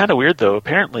 It's kind of weird though.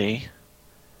 Apparently,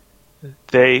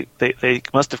 they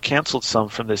must have canceled some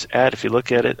from this ad. If you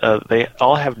look at it, they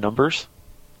all have numbers.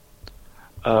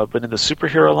 But in the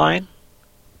superhero line,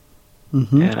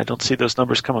 and I don't see those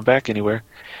numbers coming back anywhere,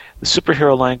 the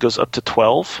superhero line goes up to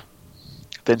 12,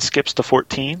 then skips to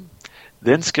 14,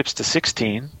 then skips to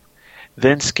 16,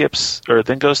 then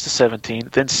goes to 17,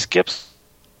 then skips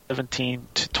 17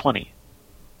 to 20.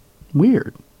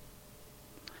 Weird.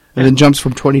 And then jumps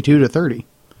from 22 to 30.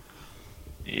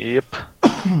 Yep.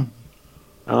 I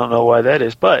don't know why that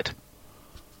is, but...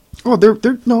 Oh,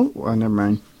 never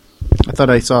mind. I thought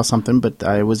I saw something, but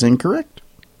I was incorrect.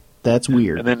 That's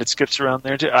weird. And then it skips around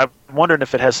there, too. I'm wondering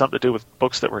if it has something to do with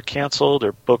books that were canceled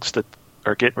or books that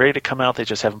are getting ready to come out. They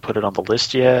just haven't put it on the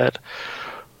list yet.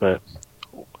 But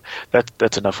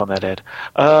that's enough on that ad.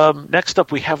 Next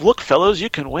up, we have, look, fellows, you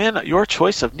can win your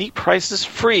choice of neat prices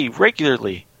free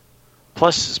regularly,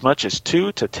 plus as much as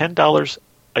 $2 to $10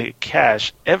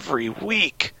 cash every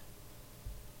week.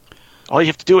 All you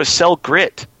have to do is sell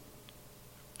grit.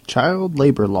 Child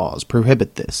labor laws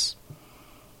prohibit this.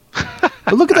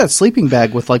 But look at that sleeping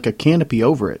bag with like a canopy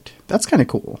over it. That's kind of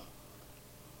cool.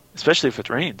 Especially if it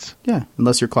rains. Yeah,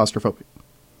 unless you're claustrophobic.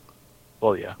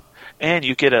 Well, yeah. And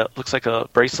you get looks like a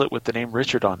bracelet with the name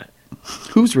Richard on it.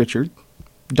 Who's Richard?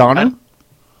 Donna?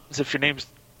 As if your name's...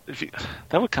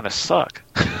 that would kind of suck.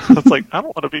 It's like, I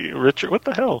don't want to be Richard. What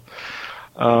the hell?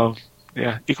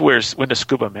 Yeah, you can wear a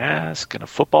scuba mask and a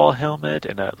football helmet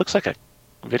and it looks like a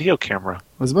video camera.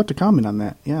 I was about to comment on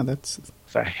that. Yeah, it's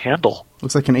a handle.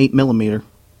 Looks like an 8mm.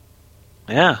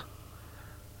 Yeah.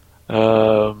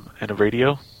 And a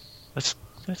radio. That's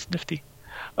nifty.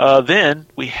 Then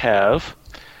we have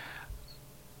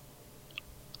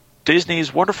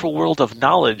Disney's Wonderful World of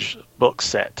Knowledge book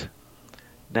set.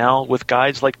 Now, with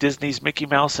guides like Disney's Mickey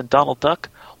Mouse and Donald Duck,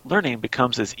 learning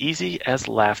becomes as easy as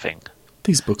laughing.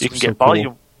 These books you can are get so volume.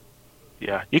 cool.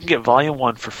 Yeah, you can get volume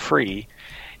 1 for free,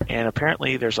 and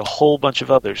apparently there's a whole bunch of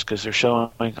others because they're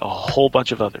showing a whole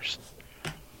bunch of others.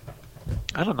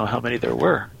 I don't know how many there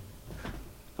were.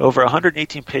 Over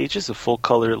 118 pages of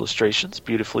full-color illustrations,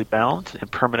 beautifully bound in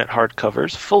permanent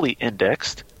hardcovers, fully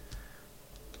indexed.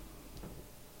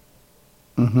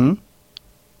 Mm-hmm.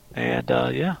 And,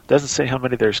 doesn't say how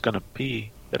many there's going to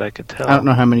be that I can tell. I don't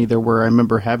know how many there were. I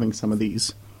remember having some of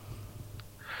these.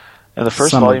 And the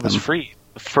first Some volume of is them. free.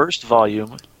 The first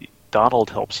volume, Donald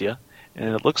helps you.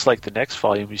 And it looks like the next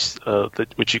volume,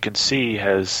 which you can see,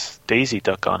 has Daisy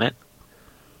Duck on it.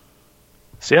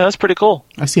 So yeah, that's pretty cool.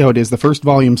 I see how it is. The first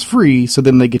volume's free, so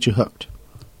then they get you hooked.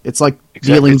 It's like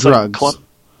Exactly. dealing It's like drugs.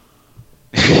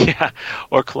 yeah,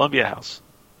 or Columbia House.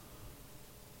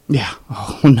 Yeah.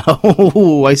 Oh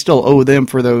no, I still owe them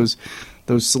for those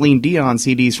Celine Dion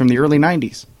CDs from the early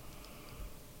 '90s.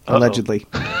 Allegedly,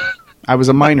 I was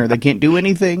a minor. They can't do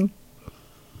anything.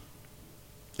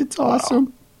 It's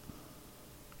awesome.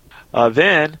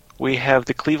 Then we have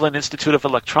the Cleveland Institute of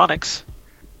Electronics.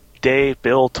 Day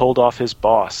Bill told off his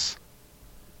boss.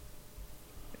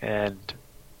 And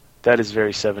that is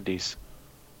very 70s.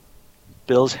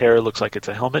 Bill's hair looks like it's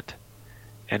a helmet,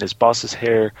 and his boss's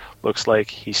hair looks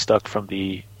like he's stuck from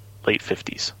the late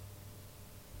 50s.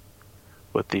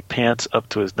 With the pants up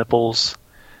to his nipples,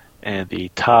 and the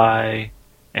tie,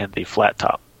 and the flat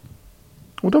top.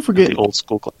 Well, don't forget the old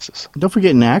school glasses. Don't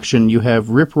forget, in action, you have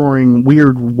rip-roaring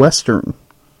weird western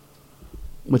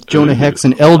with Jonah Hex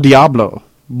and El Diablo.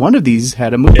 One of these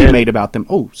had a movie made about them.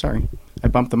 Oh, sorry, I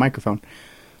bumped the microphone.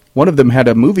 One of them had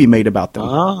a movie made about them.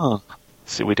 Oh,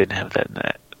 see, we didn't have that in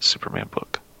that Superman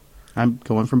book. I'm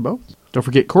going from both. Don't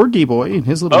forget Corgi Boy and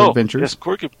his little adventures. Yes,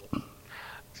 Corgi Boy.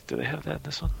 Do they have that in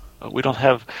this one? Oh, we don't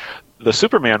have. The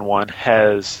Superman one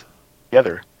has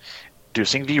together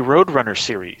introducing the Roadrunner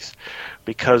series.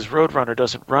 Because Roadrunner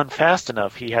doesn't run fast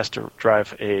enough, he has to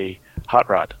drive a hot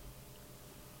rod.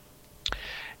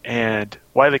 And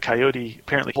Wile E. Coyote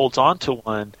apparently holds on to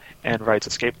one and rides a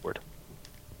skateboard.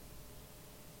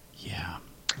 Yeah.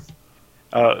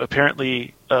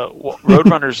 Apparently,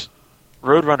 Roadrunner's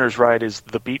ride is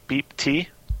the Beep Beep T,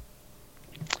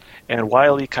 and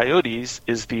Wile E. Coyote's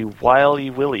is the Wile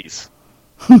E. Willies.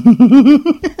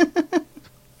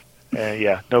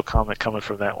 Yeah, no comment coming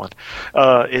from that one.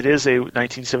 It is a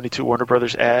 1972 Warner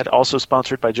Brothers ad, also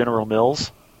sponsored by General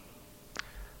Mills.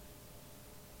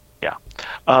 Yeah.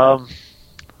 I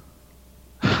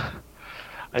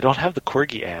don't have the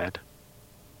Corgi ad.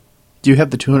 Do you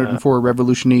have the 204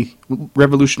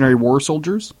 Revolutionary War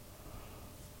soldiers?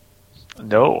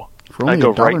 No. For only I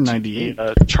go right $1.98.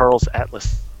 to the Charles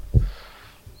Atlas.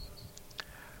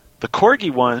 The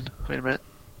Corgi one, wait a minute,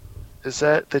 is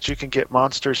that you can get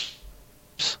monsters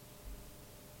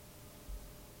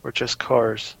or just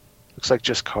cars? Looks like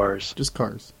just cars. Just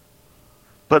cars.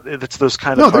 But it's those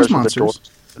kind of cars there's with monsters. the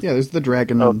doors. Yeah, there's the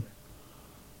dragon. Oh.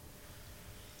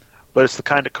 But it's the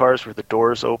kind of cars where the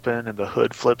doors open and the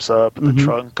hood flips up and the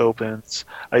trunk opens.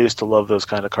 I used to love those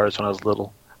kind of cars when I was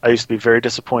little. I used to be very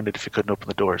disappointed if you couldn't open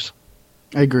the doors.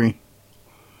 I agree.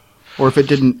 Or if it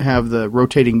didn't have the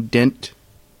rotating dent,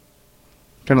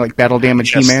 kind of like Battle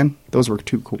Damage He-Man. Those were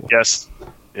too cool. Yes,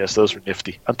 those were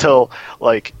nifty. Until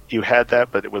you had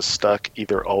that, but it was stuck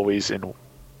either always in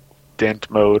dent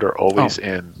mode or always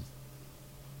in.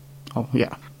 Oh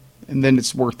yeah, and then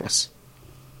it's worthless.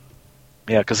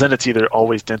 Yeah, because then it's either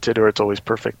always dented or it's always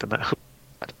perfect. And that.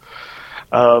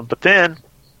 But then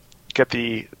you get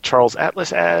the Charles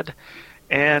Atlas ad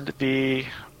and the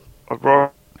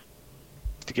Aurora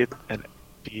to get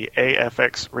the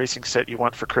AFX racing set you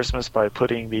want for Christmas by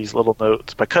putting these little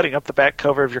notes, by cutting up the back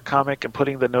cover of your comic and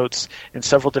putting the notes in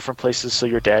several different places so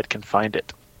your dad can find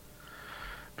it.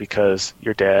 Because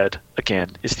your dad,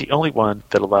 again, is the only one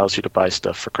that allows you to buy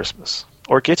stuff for Christmas.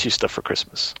 Or gets you stuff for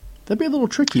Christmas. That'd be a little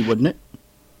tricky, wouldn't it?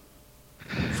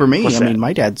 For me, What's I mean,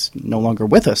 my dad's no longer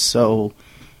with us, so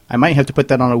I might have to put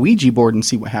that on a Ouija board and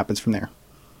see what happens from there.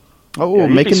 Oh, Yeah, you'd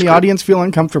be making the screwed. audience feel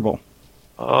uncomfortable.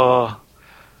 Oh,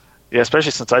 yeah,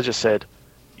 especially since I just said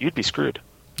you'd be screwed.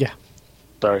 Yeah.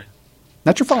 Sorry.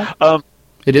 Not your fault.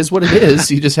 It is what it is.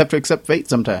 You just have to accept fate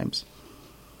sometimes.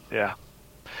 Yeah.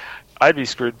 I'd be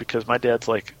screwed because my dad's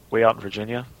way out in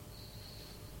Virginia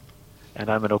and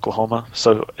I'm in Oklahoma,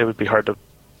 so it would be hard to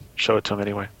show it to him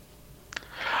anyway.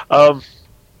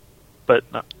 But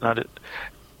not it.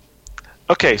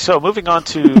 Okay, so moving on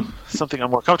to something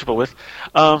I'm more comfortable with.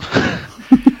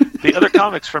 The other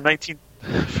comics from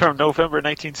November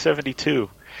 1972.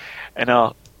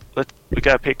 And we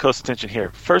got to pay close attention here.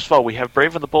 First of all, we have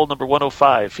Brave and the Bold number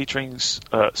 105 featuring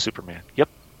Superman. Yep.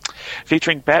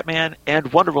 Featuring Batman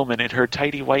and Wonder Woman in her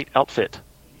tidy white outfit.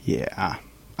 Yeah.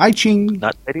 I-Ching.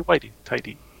 Not tidy whitey,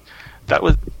 tidy. That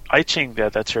was I-Ching,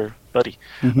 that's her buddy.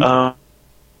 Mm-hmm.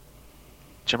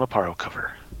 Jim Aparo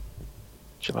cover.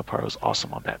 Jim Aparo's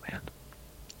awesome on Batman.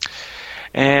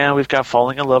 And we've got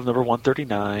Falling in Love number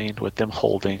 139 with them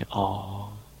holding.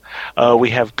 We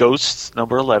have Ghosts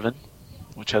number 11,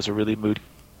 which has a really moody.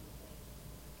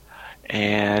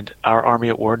 And Our Army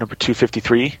at War number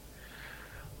 253.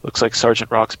 Looks like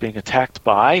Sergeant Rock's being attacked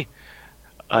by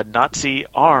a Nazi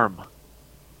arm.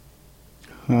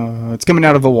 It's coming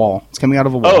out of the wall. It's coming out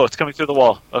of a wall. Oh, it's coming through the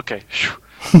wall. Okay.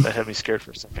 That had me scared for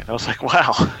a second. I was like,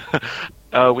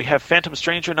 wow. We have Phantom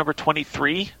Stranger number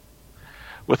 23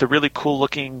 with a really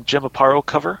cool-looking Jim Aparo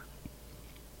cover.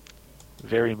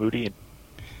 Very moody.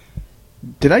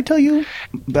 Did I tell you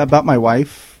about my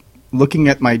wife looking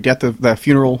at my Death of the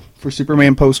Funeral for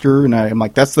Superman poster, and I'm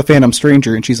like, that's the Phantom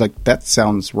Stranger, and she's like, that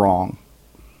sounds wrong.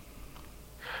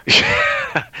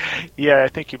 Yeah, I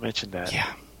think you mentioned that.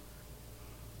 Yeah.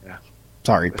 Yeah.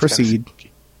 Sorry, That's proceed.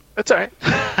 That's all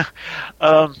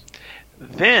right.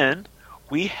 Then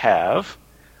we have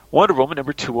Wonder Woman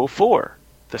number 204,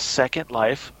 the second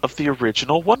life of the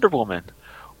original Wonder Woman,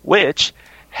 which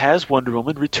has Wonder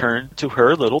Woman return to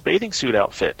her little bathing suit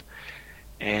outfit.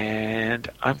 And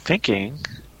I'm thinking,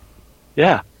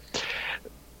 yeah,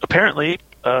 apparently,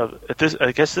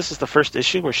 I guess this is the first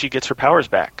issue where she gets her powers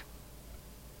back.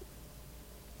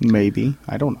 Maybe.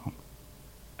 I don't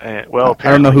know. Well,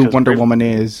 I don't know who Wonder Woman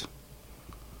is.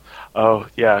 Oh,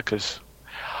 yeah, because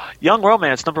Young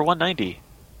Romance, number 190.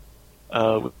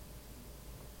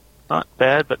 Not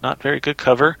bad, but not very good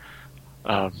cover.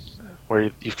 Where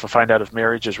you can find out if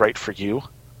marriage is right for you.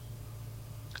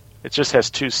 It just has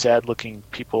two sad-looking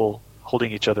people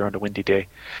holding each other on a windy day.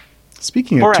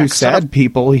 Speaking of Korak, two sad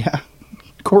people, yeah.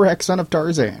 Korak, son of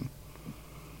Tarzan.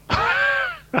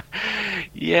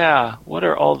 Yeah, what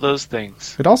are all those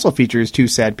things? It also features two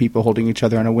sad people holding each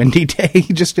other on a windy day,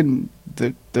 just in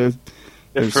the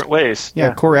different ways.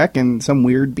 Yeah, Korak and some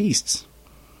weird beasts.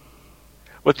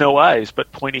 With no eyes,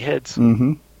 but pointy heads.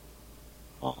 Mm-hmm.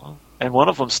 And one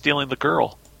of them stealing the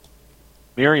girl,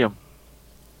 Miriam,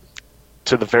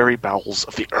 to the very bowels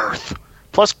of the earth.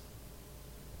 Plus,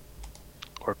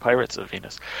 or Pirates of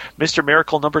Venus. Mr.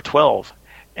 Miracle number 12.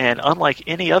 And unlike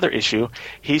any other issue,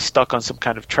 he's stuck on some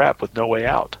kind of trap with no way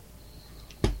out.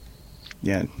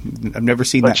 Yeah, I've never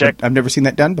seen that. I've never seen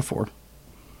that done before.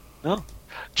 No,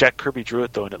 Jack Kirby drew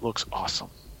it though, and it looks awesome.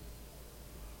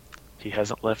 He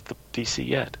hasn't left the DC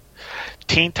yet.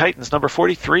 Teen Titans number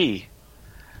 43.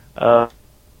 Hot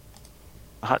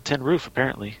Tin Roof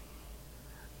apparently.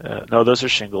 No, those are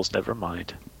shingles. Never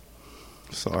mind.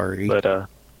 Sorry, but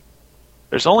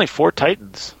there's only 4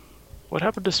 Titans. What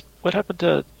happened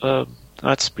to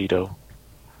not Speedo?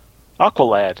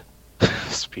 Aqualad.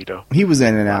 Speedo. He was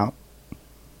in and out.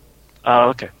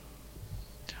 Oh, okay.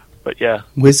 But yeah.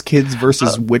 WizKids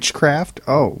versus Witchcraft?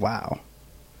 Oh, wow.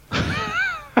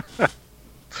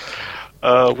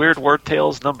 Weird Word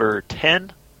Tales number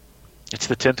 10. It's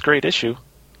the 10th grade issue.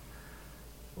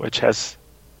 Which has...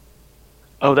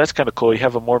 Oh, that's kind of cool. You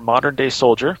have a more modern day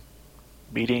soldier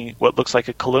meeting what looks like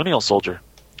a colonial soldier.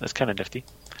 That's kind of nifty.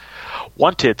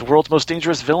 Wanted, the world's most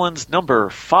dangerous villains, number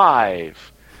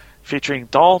 5, featuring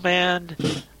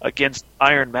Dollman against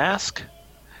Iron Mask,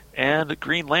 and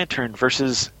Green Lantern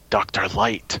versus Dr.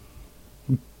 Light.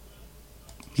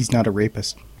 He's not a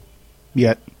rapist.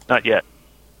 Yet. Not yet.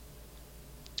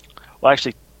 Well,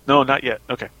 actually, no, not yet.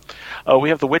 Okay. We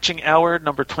have the Witching Hour,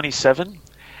 number 27,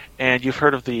 and you've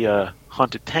heard of the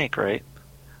Haunted Tank, right?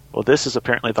 Well, this is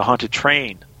apparently the Haunted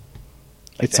Train.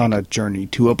 It's on a journey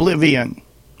to oblivion.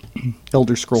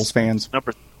 Elder Scrolls fans.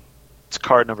 It's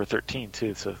card number 13,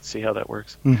 too, so see how that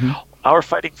works. Mm-hmm. Our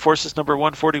Fighting Forces number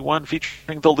 141,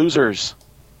 featuring The Losers.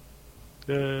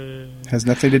 Has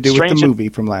nothing to do with the movie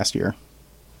from last year.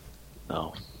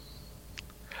 No.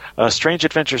 Strange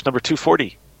Adventures number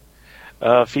 240,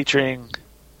 featuring,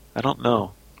 I don't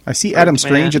know. I see Adam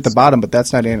Strange at the bottom, but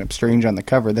that's not Adam Strange on the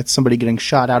cover. That's somebody getting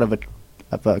shot out of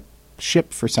a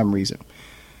ship for some reason.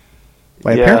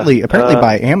 Apparently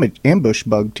by ambush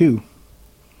bug too.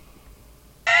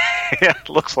 Yeah, it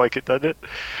looks like it, doesn't it?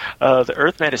 The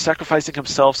Earthman is sacrificing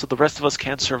himself so the rest of us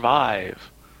can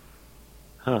survive.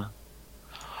 Huh.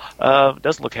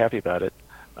 Doesn't look happy about it.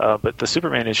 But the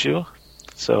Superman issue,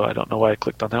 so I don't know why I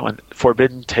clicked on that one.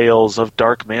 Forbidden Tales of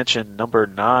Dark Mansion number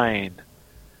 9.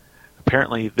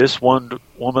 Apparently this one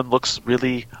woman looks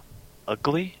really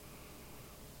ugly.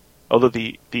 Although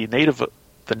the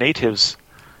natives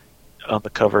on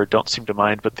the cover don't seem to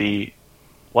mind, but the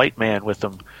white man with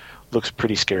them looks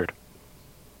pretty scared.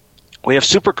 We have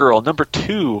Supergirl number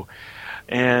 2,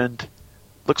 and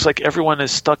looks like everyone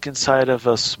is stuck inside of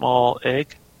a small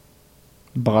egg.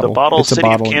 Bottle. The bottle It's city a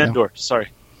bottle, of Kandor. yeah. Sorry,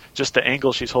 just the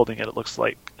angle she's holding it looks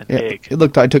like an Yeah, egg.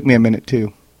 it took me a minute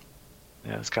too.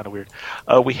 Yeah, it's kind of weird.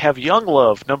 We have Young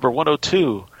Love, number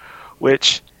 102,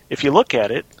 which, if you look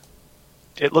at it,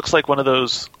 it looks like one of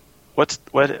those.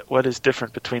 What is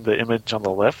different between the image on the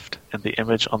left and the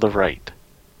image on the right?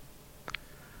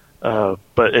 But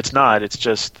it's not. It's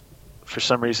just, for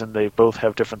some reason, they both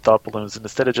have different thought balloons, and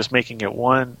instead of just making it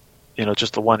one,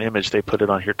 just the one image, they put it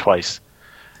on here twice.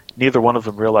 Neither one of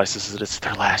them realizes that it's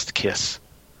their last kiss.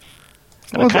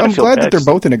 Well, I'm glad that they're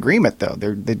both in agreement, though.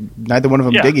 Neither one of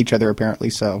them dig each other, apparently.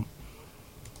 So,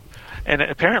 and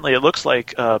apparently, it looks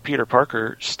like Peter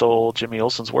Parker stole Jimmy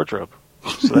Olsen's wardrobe.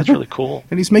 So that's really cool.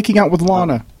 And he's making out with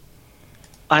Lana.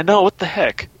 I know. What the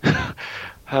heck?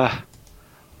 The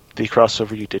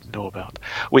crossover you didn't know about.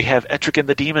 We have Etrigan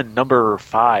the Demon, number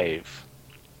 5.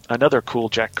 Another cool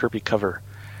Jack Kirby cover.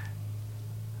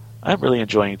 I'm really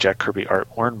enjoying Jack Kirby art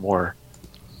more and more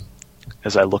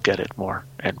as I look at it more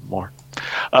and more.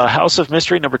 House of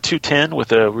Mystery, number 210,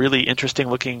 with a really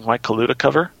interesting-looking Mike Kaluta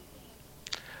cover.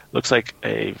 Looks like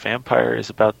a vampire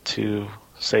is about to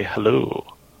say hello.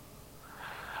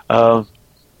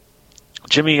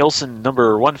 Jimmy Olsen,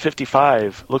 number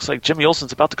 155. Looks like Jimmy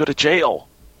Olsen's about to go to jail.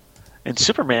 And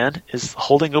Superman is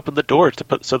holding open the door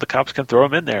so the cops can throw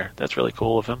him in there. That's really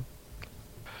cool of him.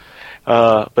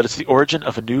 But it's the origin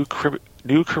of a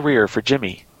new career for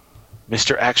Jimmy.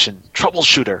 Mr. Action,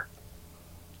 Troubleshooter.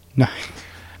 Nice.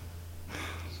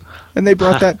 And they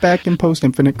brought that back in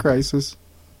post-Infinite Crisis.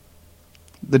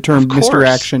 The term Mr.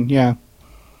 Action, yeah.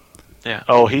 Yeah.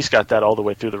 Oh, he's got that all the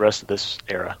way through the rest of this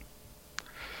era.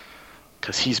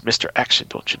 Because he's Mr. Action,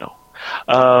 don't you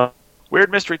know?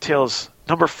 Weird Mystery Tales,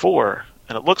 number 4.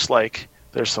 And it looks like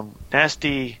there's some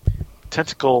nasty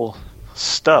tentacle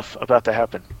stuff about to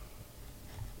happen.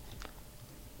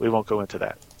 We won't go into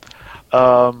that.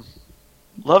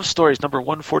 Love Stories, number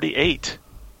 148.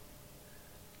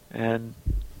 And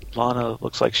Lana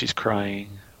looks like she's crying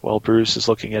while Bruce is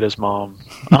looking at his mom.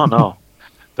 I don't know.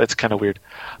 That's kind of weird.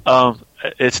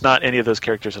 It's not any of those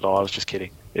characters at all. I was just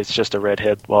kidding. It's just a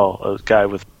redhead, a guy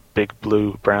with big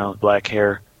blue, brown, black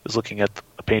hair is looking at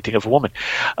a painting of a woman.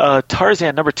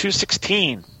 Tarzan, number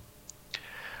 216,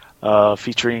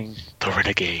 featuring the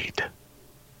Renegade.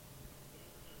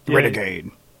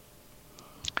 Renegade.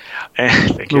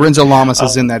 Thank you. Lorenzo Lamas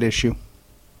is in that issue.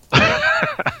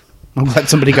 I'm glad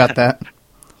somebody got that.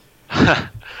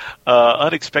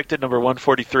 Unexpected, number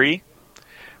 143.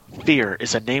 Fear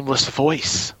is a nameless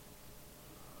voice.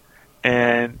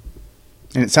 And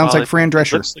it sounds like Fran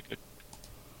Drescher.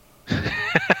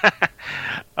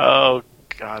 Oh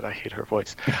God, I hate her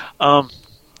voice.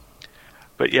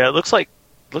 But yeah, it looks like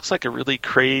a really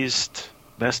crazed,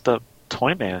 messed up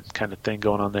Toyman kind of thing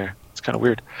going on there. It's kind of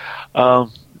weird.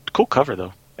 Cool cover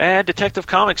though. And Detective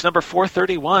Comics number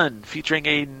 431, featuring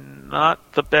a not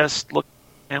the best look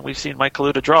man we've seen Mike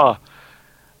Kaluta draw,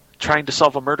 trying to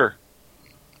solve a murder.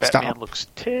 Batman looks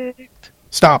ticked.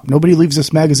 Stop. Nobody leaves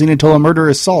this magazine until a murder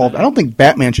is solved. I don't think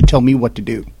Batman should tell me what to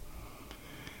do.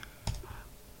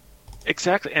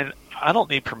 Exactly. And I don't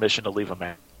need permission to leave a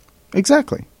man.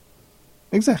 Exactly.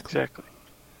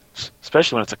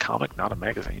 Especially when it's a comic, not a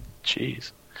magazine.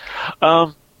 Jeez.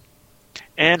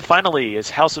 And finally is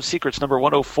House of Secrets number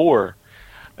 104.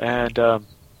 And the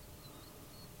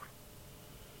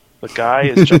guy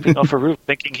is jumping off a roof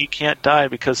thinking he can't die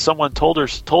because someone told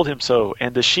him so.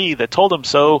 And the she that told him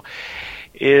so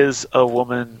is a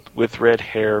woman with red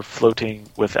hair floating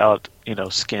without,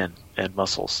 skin and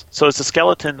muscles. So it's a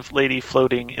skeleton lady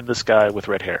floating in the sky with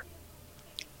red hair.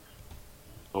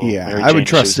 Yeah, I would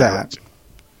trust that.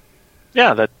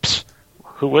 Yeah,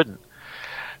 who wouldn't?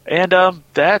 And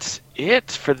that's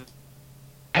it for.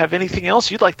 Have anything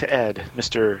else you'd like to add,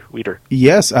 Mr. Weeder?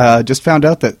 Yes, just found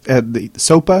out that the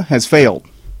SOPA has failed.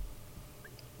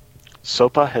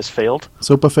 SOPA has failed?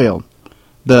 SOPA failed.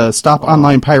 The Stop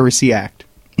Online Piracy Act,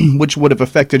 which would have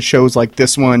affected shows like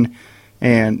this one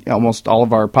and almost all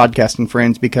of our podcasting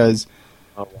friends because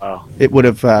it would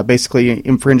have basically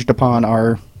infringed upon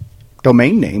our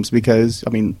domain names because,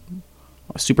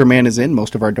 Superman is in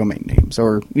most of our domain names,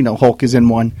 or, Hulk is in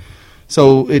one.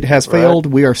 So it has failed.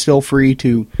 We are still free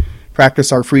to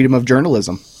practice our freedom of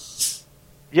journalism.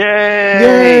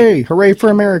 Yay! Hooray for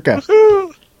America!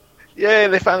 Woo-hoo! Yay!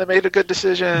 They finally made a good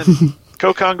decision.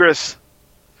 Go Congress!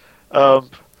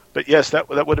 But yes, that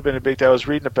would have been a big deal. I was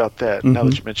reading about that. Now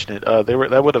that you mention it,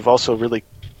 that would have also really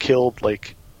killed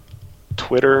like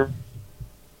Twitter,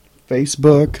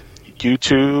 Facebook,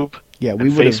 YouTube. Yeah,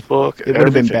 Facebook. It would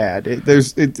have been bad.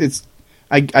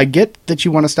 I get that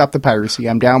you want to stop the piracy.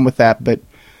 I'm down with that, but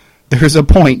there's a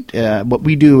point. What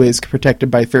we do is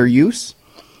protected by fair use.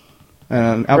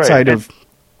 Outside of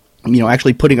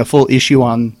actually putting a full issue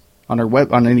on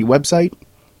our on any website,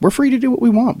 we're free to do what we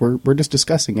want. We're just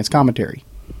discussing. It's commentary.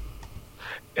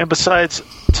 And besides,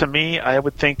 to me, I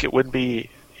would think it wouldn't be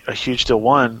a huge deal.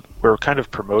 One, we're kind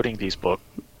of promoting these books,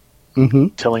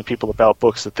 telling people about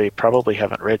books that they probably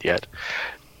haven't read yet.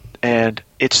 And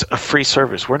it's a free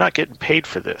service. We're not getting paid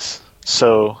for this.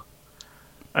 So,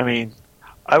 I mean,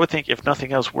 I would think, if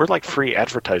nothing else, we're like free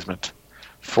advertisement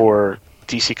for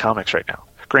DC Comics right now.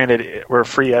 Granted,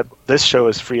 this show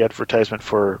is free advertisement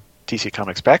for DC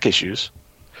Comics back issues,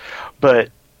 but,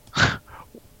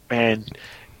 and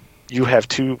you have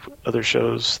three other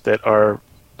shows that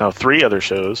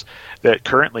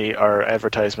currently are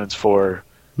advertisements for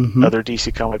other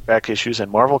DC comic back issues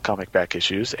and Marvel comic back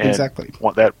issues. And exactly.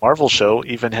 That Marvel show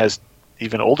even has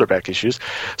even older back issues.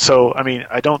 So, I mean,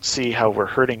 I don't see how we're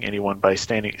hurting anyone by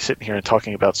sitting here and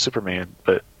talking about Superman,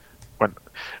 but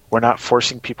we're not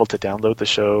forcing people to download the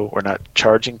show. We're not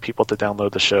charging people to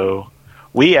download the show.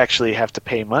 We actually have to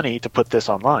pay money to put this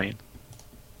online.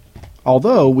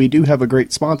 Although we do have a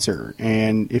great sponsor,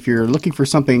 and if you're looking for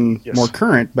something more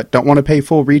current but don't want to pay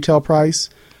full retail price,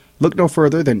 look no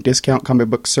further than Discount Comic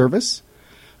Book Service.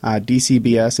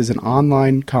 DCBS is an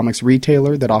online comics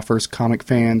retailer that offers comic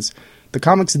fans the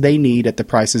comics they need at the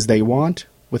prices they want,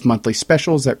 with monthly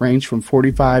specials that range from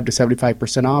 45% to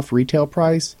 75% off retail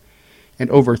price, and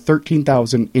over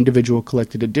 13,000 individual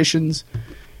collected editions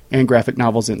and graphic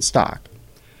novels in stock.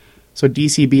 So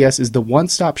DCBS is the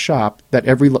one-stop shop that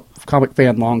every comic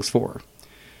fan longs for.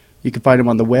 You can find them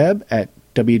on the web at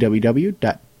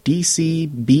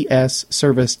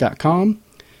www.dcbsservice.com,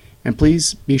 and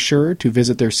please be sure to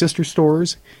visit their sister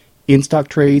stores, In-Stock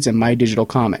Trades, and My Digital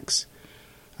Comics.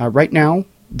 Right now,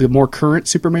 the more current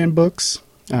Superman books,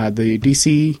 the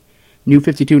DC New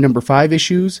 52 number 5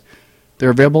 issues,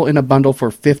 they're available in a bundle for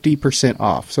 50%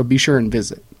 off, so be sure and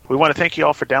visit. We want to thank you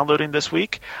all for downloading this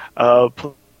week.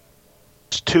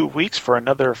 2 weeks for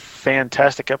another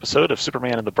fantastic episode of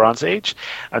Superman in the Bronze Age.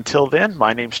 Until then,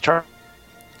 my name's Charlie.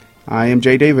 I am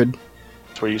J. David.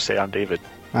 That's where you say I'm David.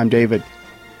 I'm David.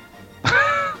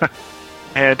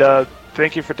 And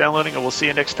thank you for downloading, and we'll see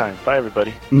you next time. Bye,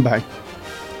 everybody. Bye.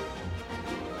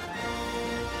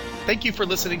 Thank you for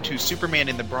listening to Superman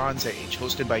in the Bronze Age,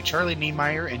 hosted by Charlie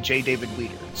Niemeyer and J. David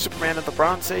Weeder. Superman in the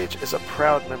Bronze Age is a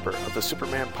proud member of the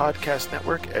Superman Podcast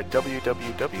Network at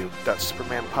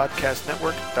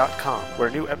www.supermanpodcastnetwork.com, where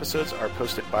new episodes are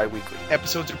posted bi-weekly.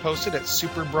 Episodes are posted at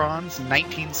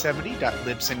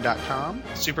superbronze1970.libsyn.com,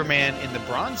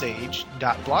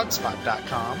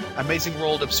 supermaninthebronzeage.blogspot.com,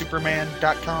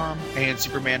 amazingworldofsuperman.com, and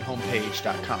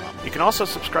supermanhomepage.com. You can also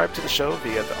subscribe to the show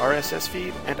via the RSS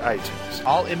feed and iTunes.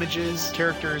 All images,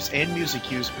 characters, and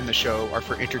music used in the show are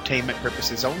for entertainment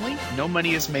purposes only. No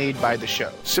money is made by the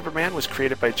show. Superman was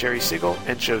created by Jerry Siegel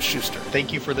and Joe Shuster.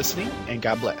 Thank you for listening, and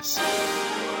God bless.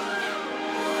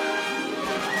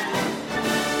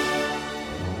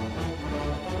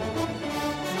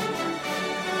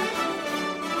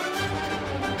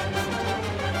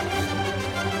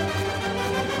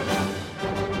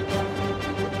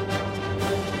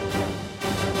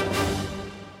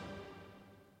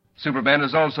 Superman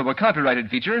is also a copyrighted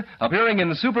feature appearing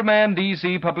in Superman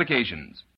DC publications.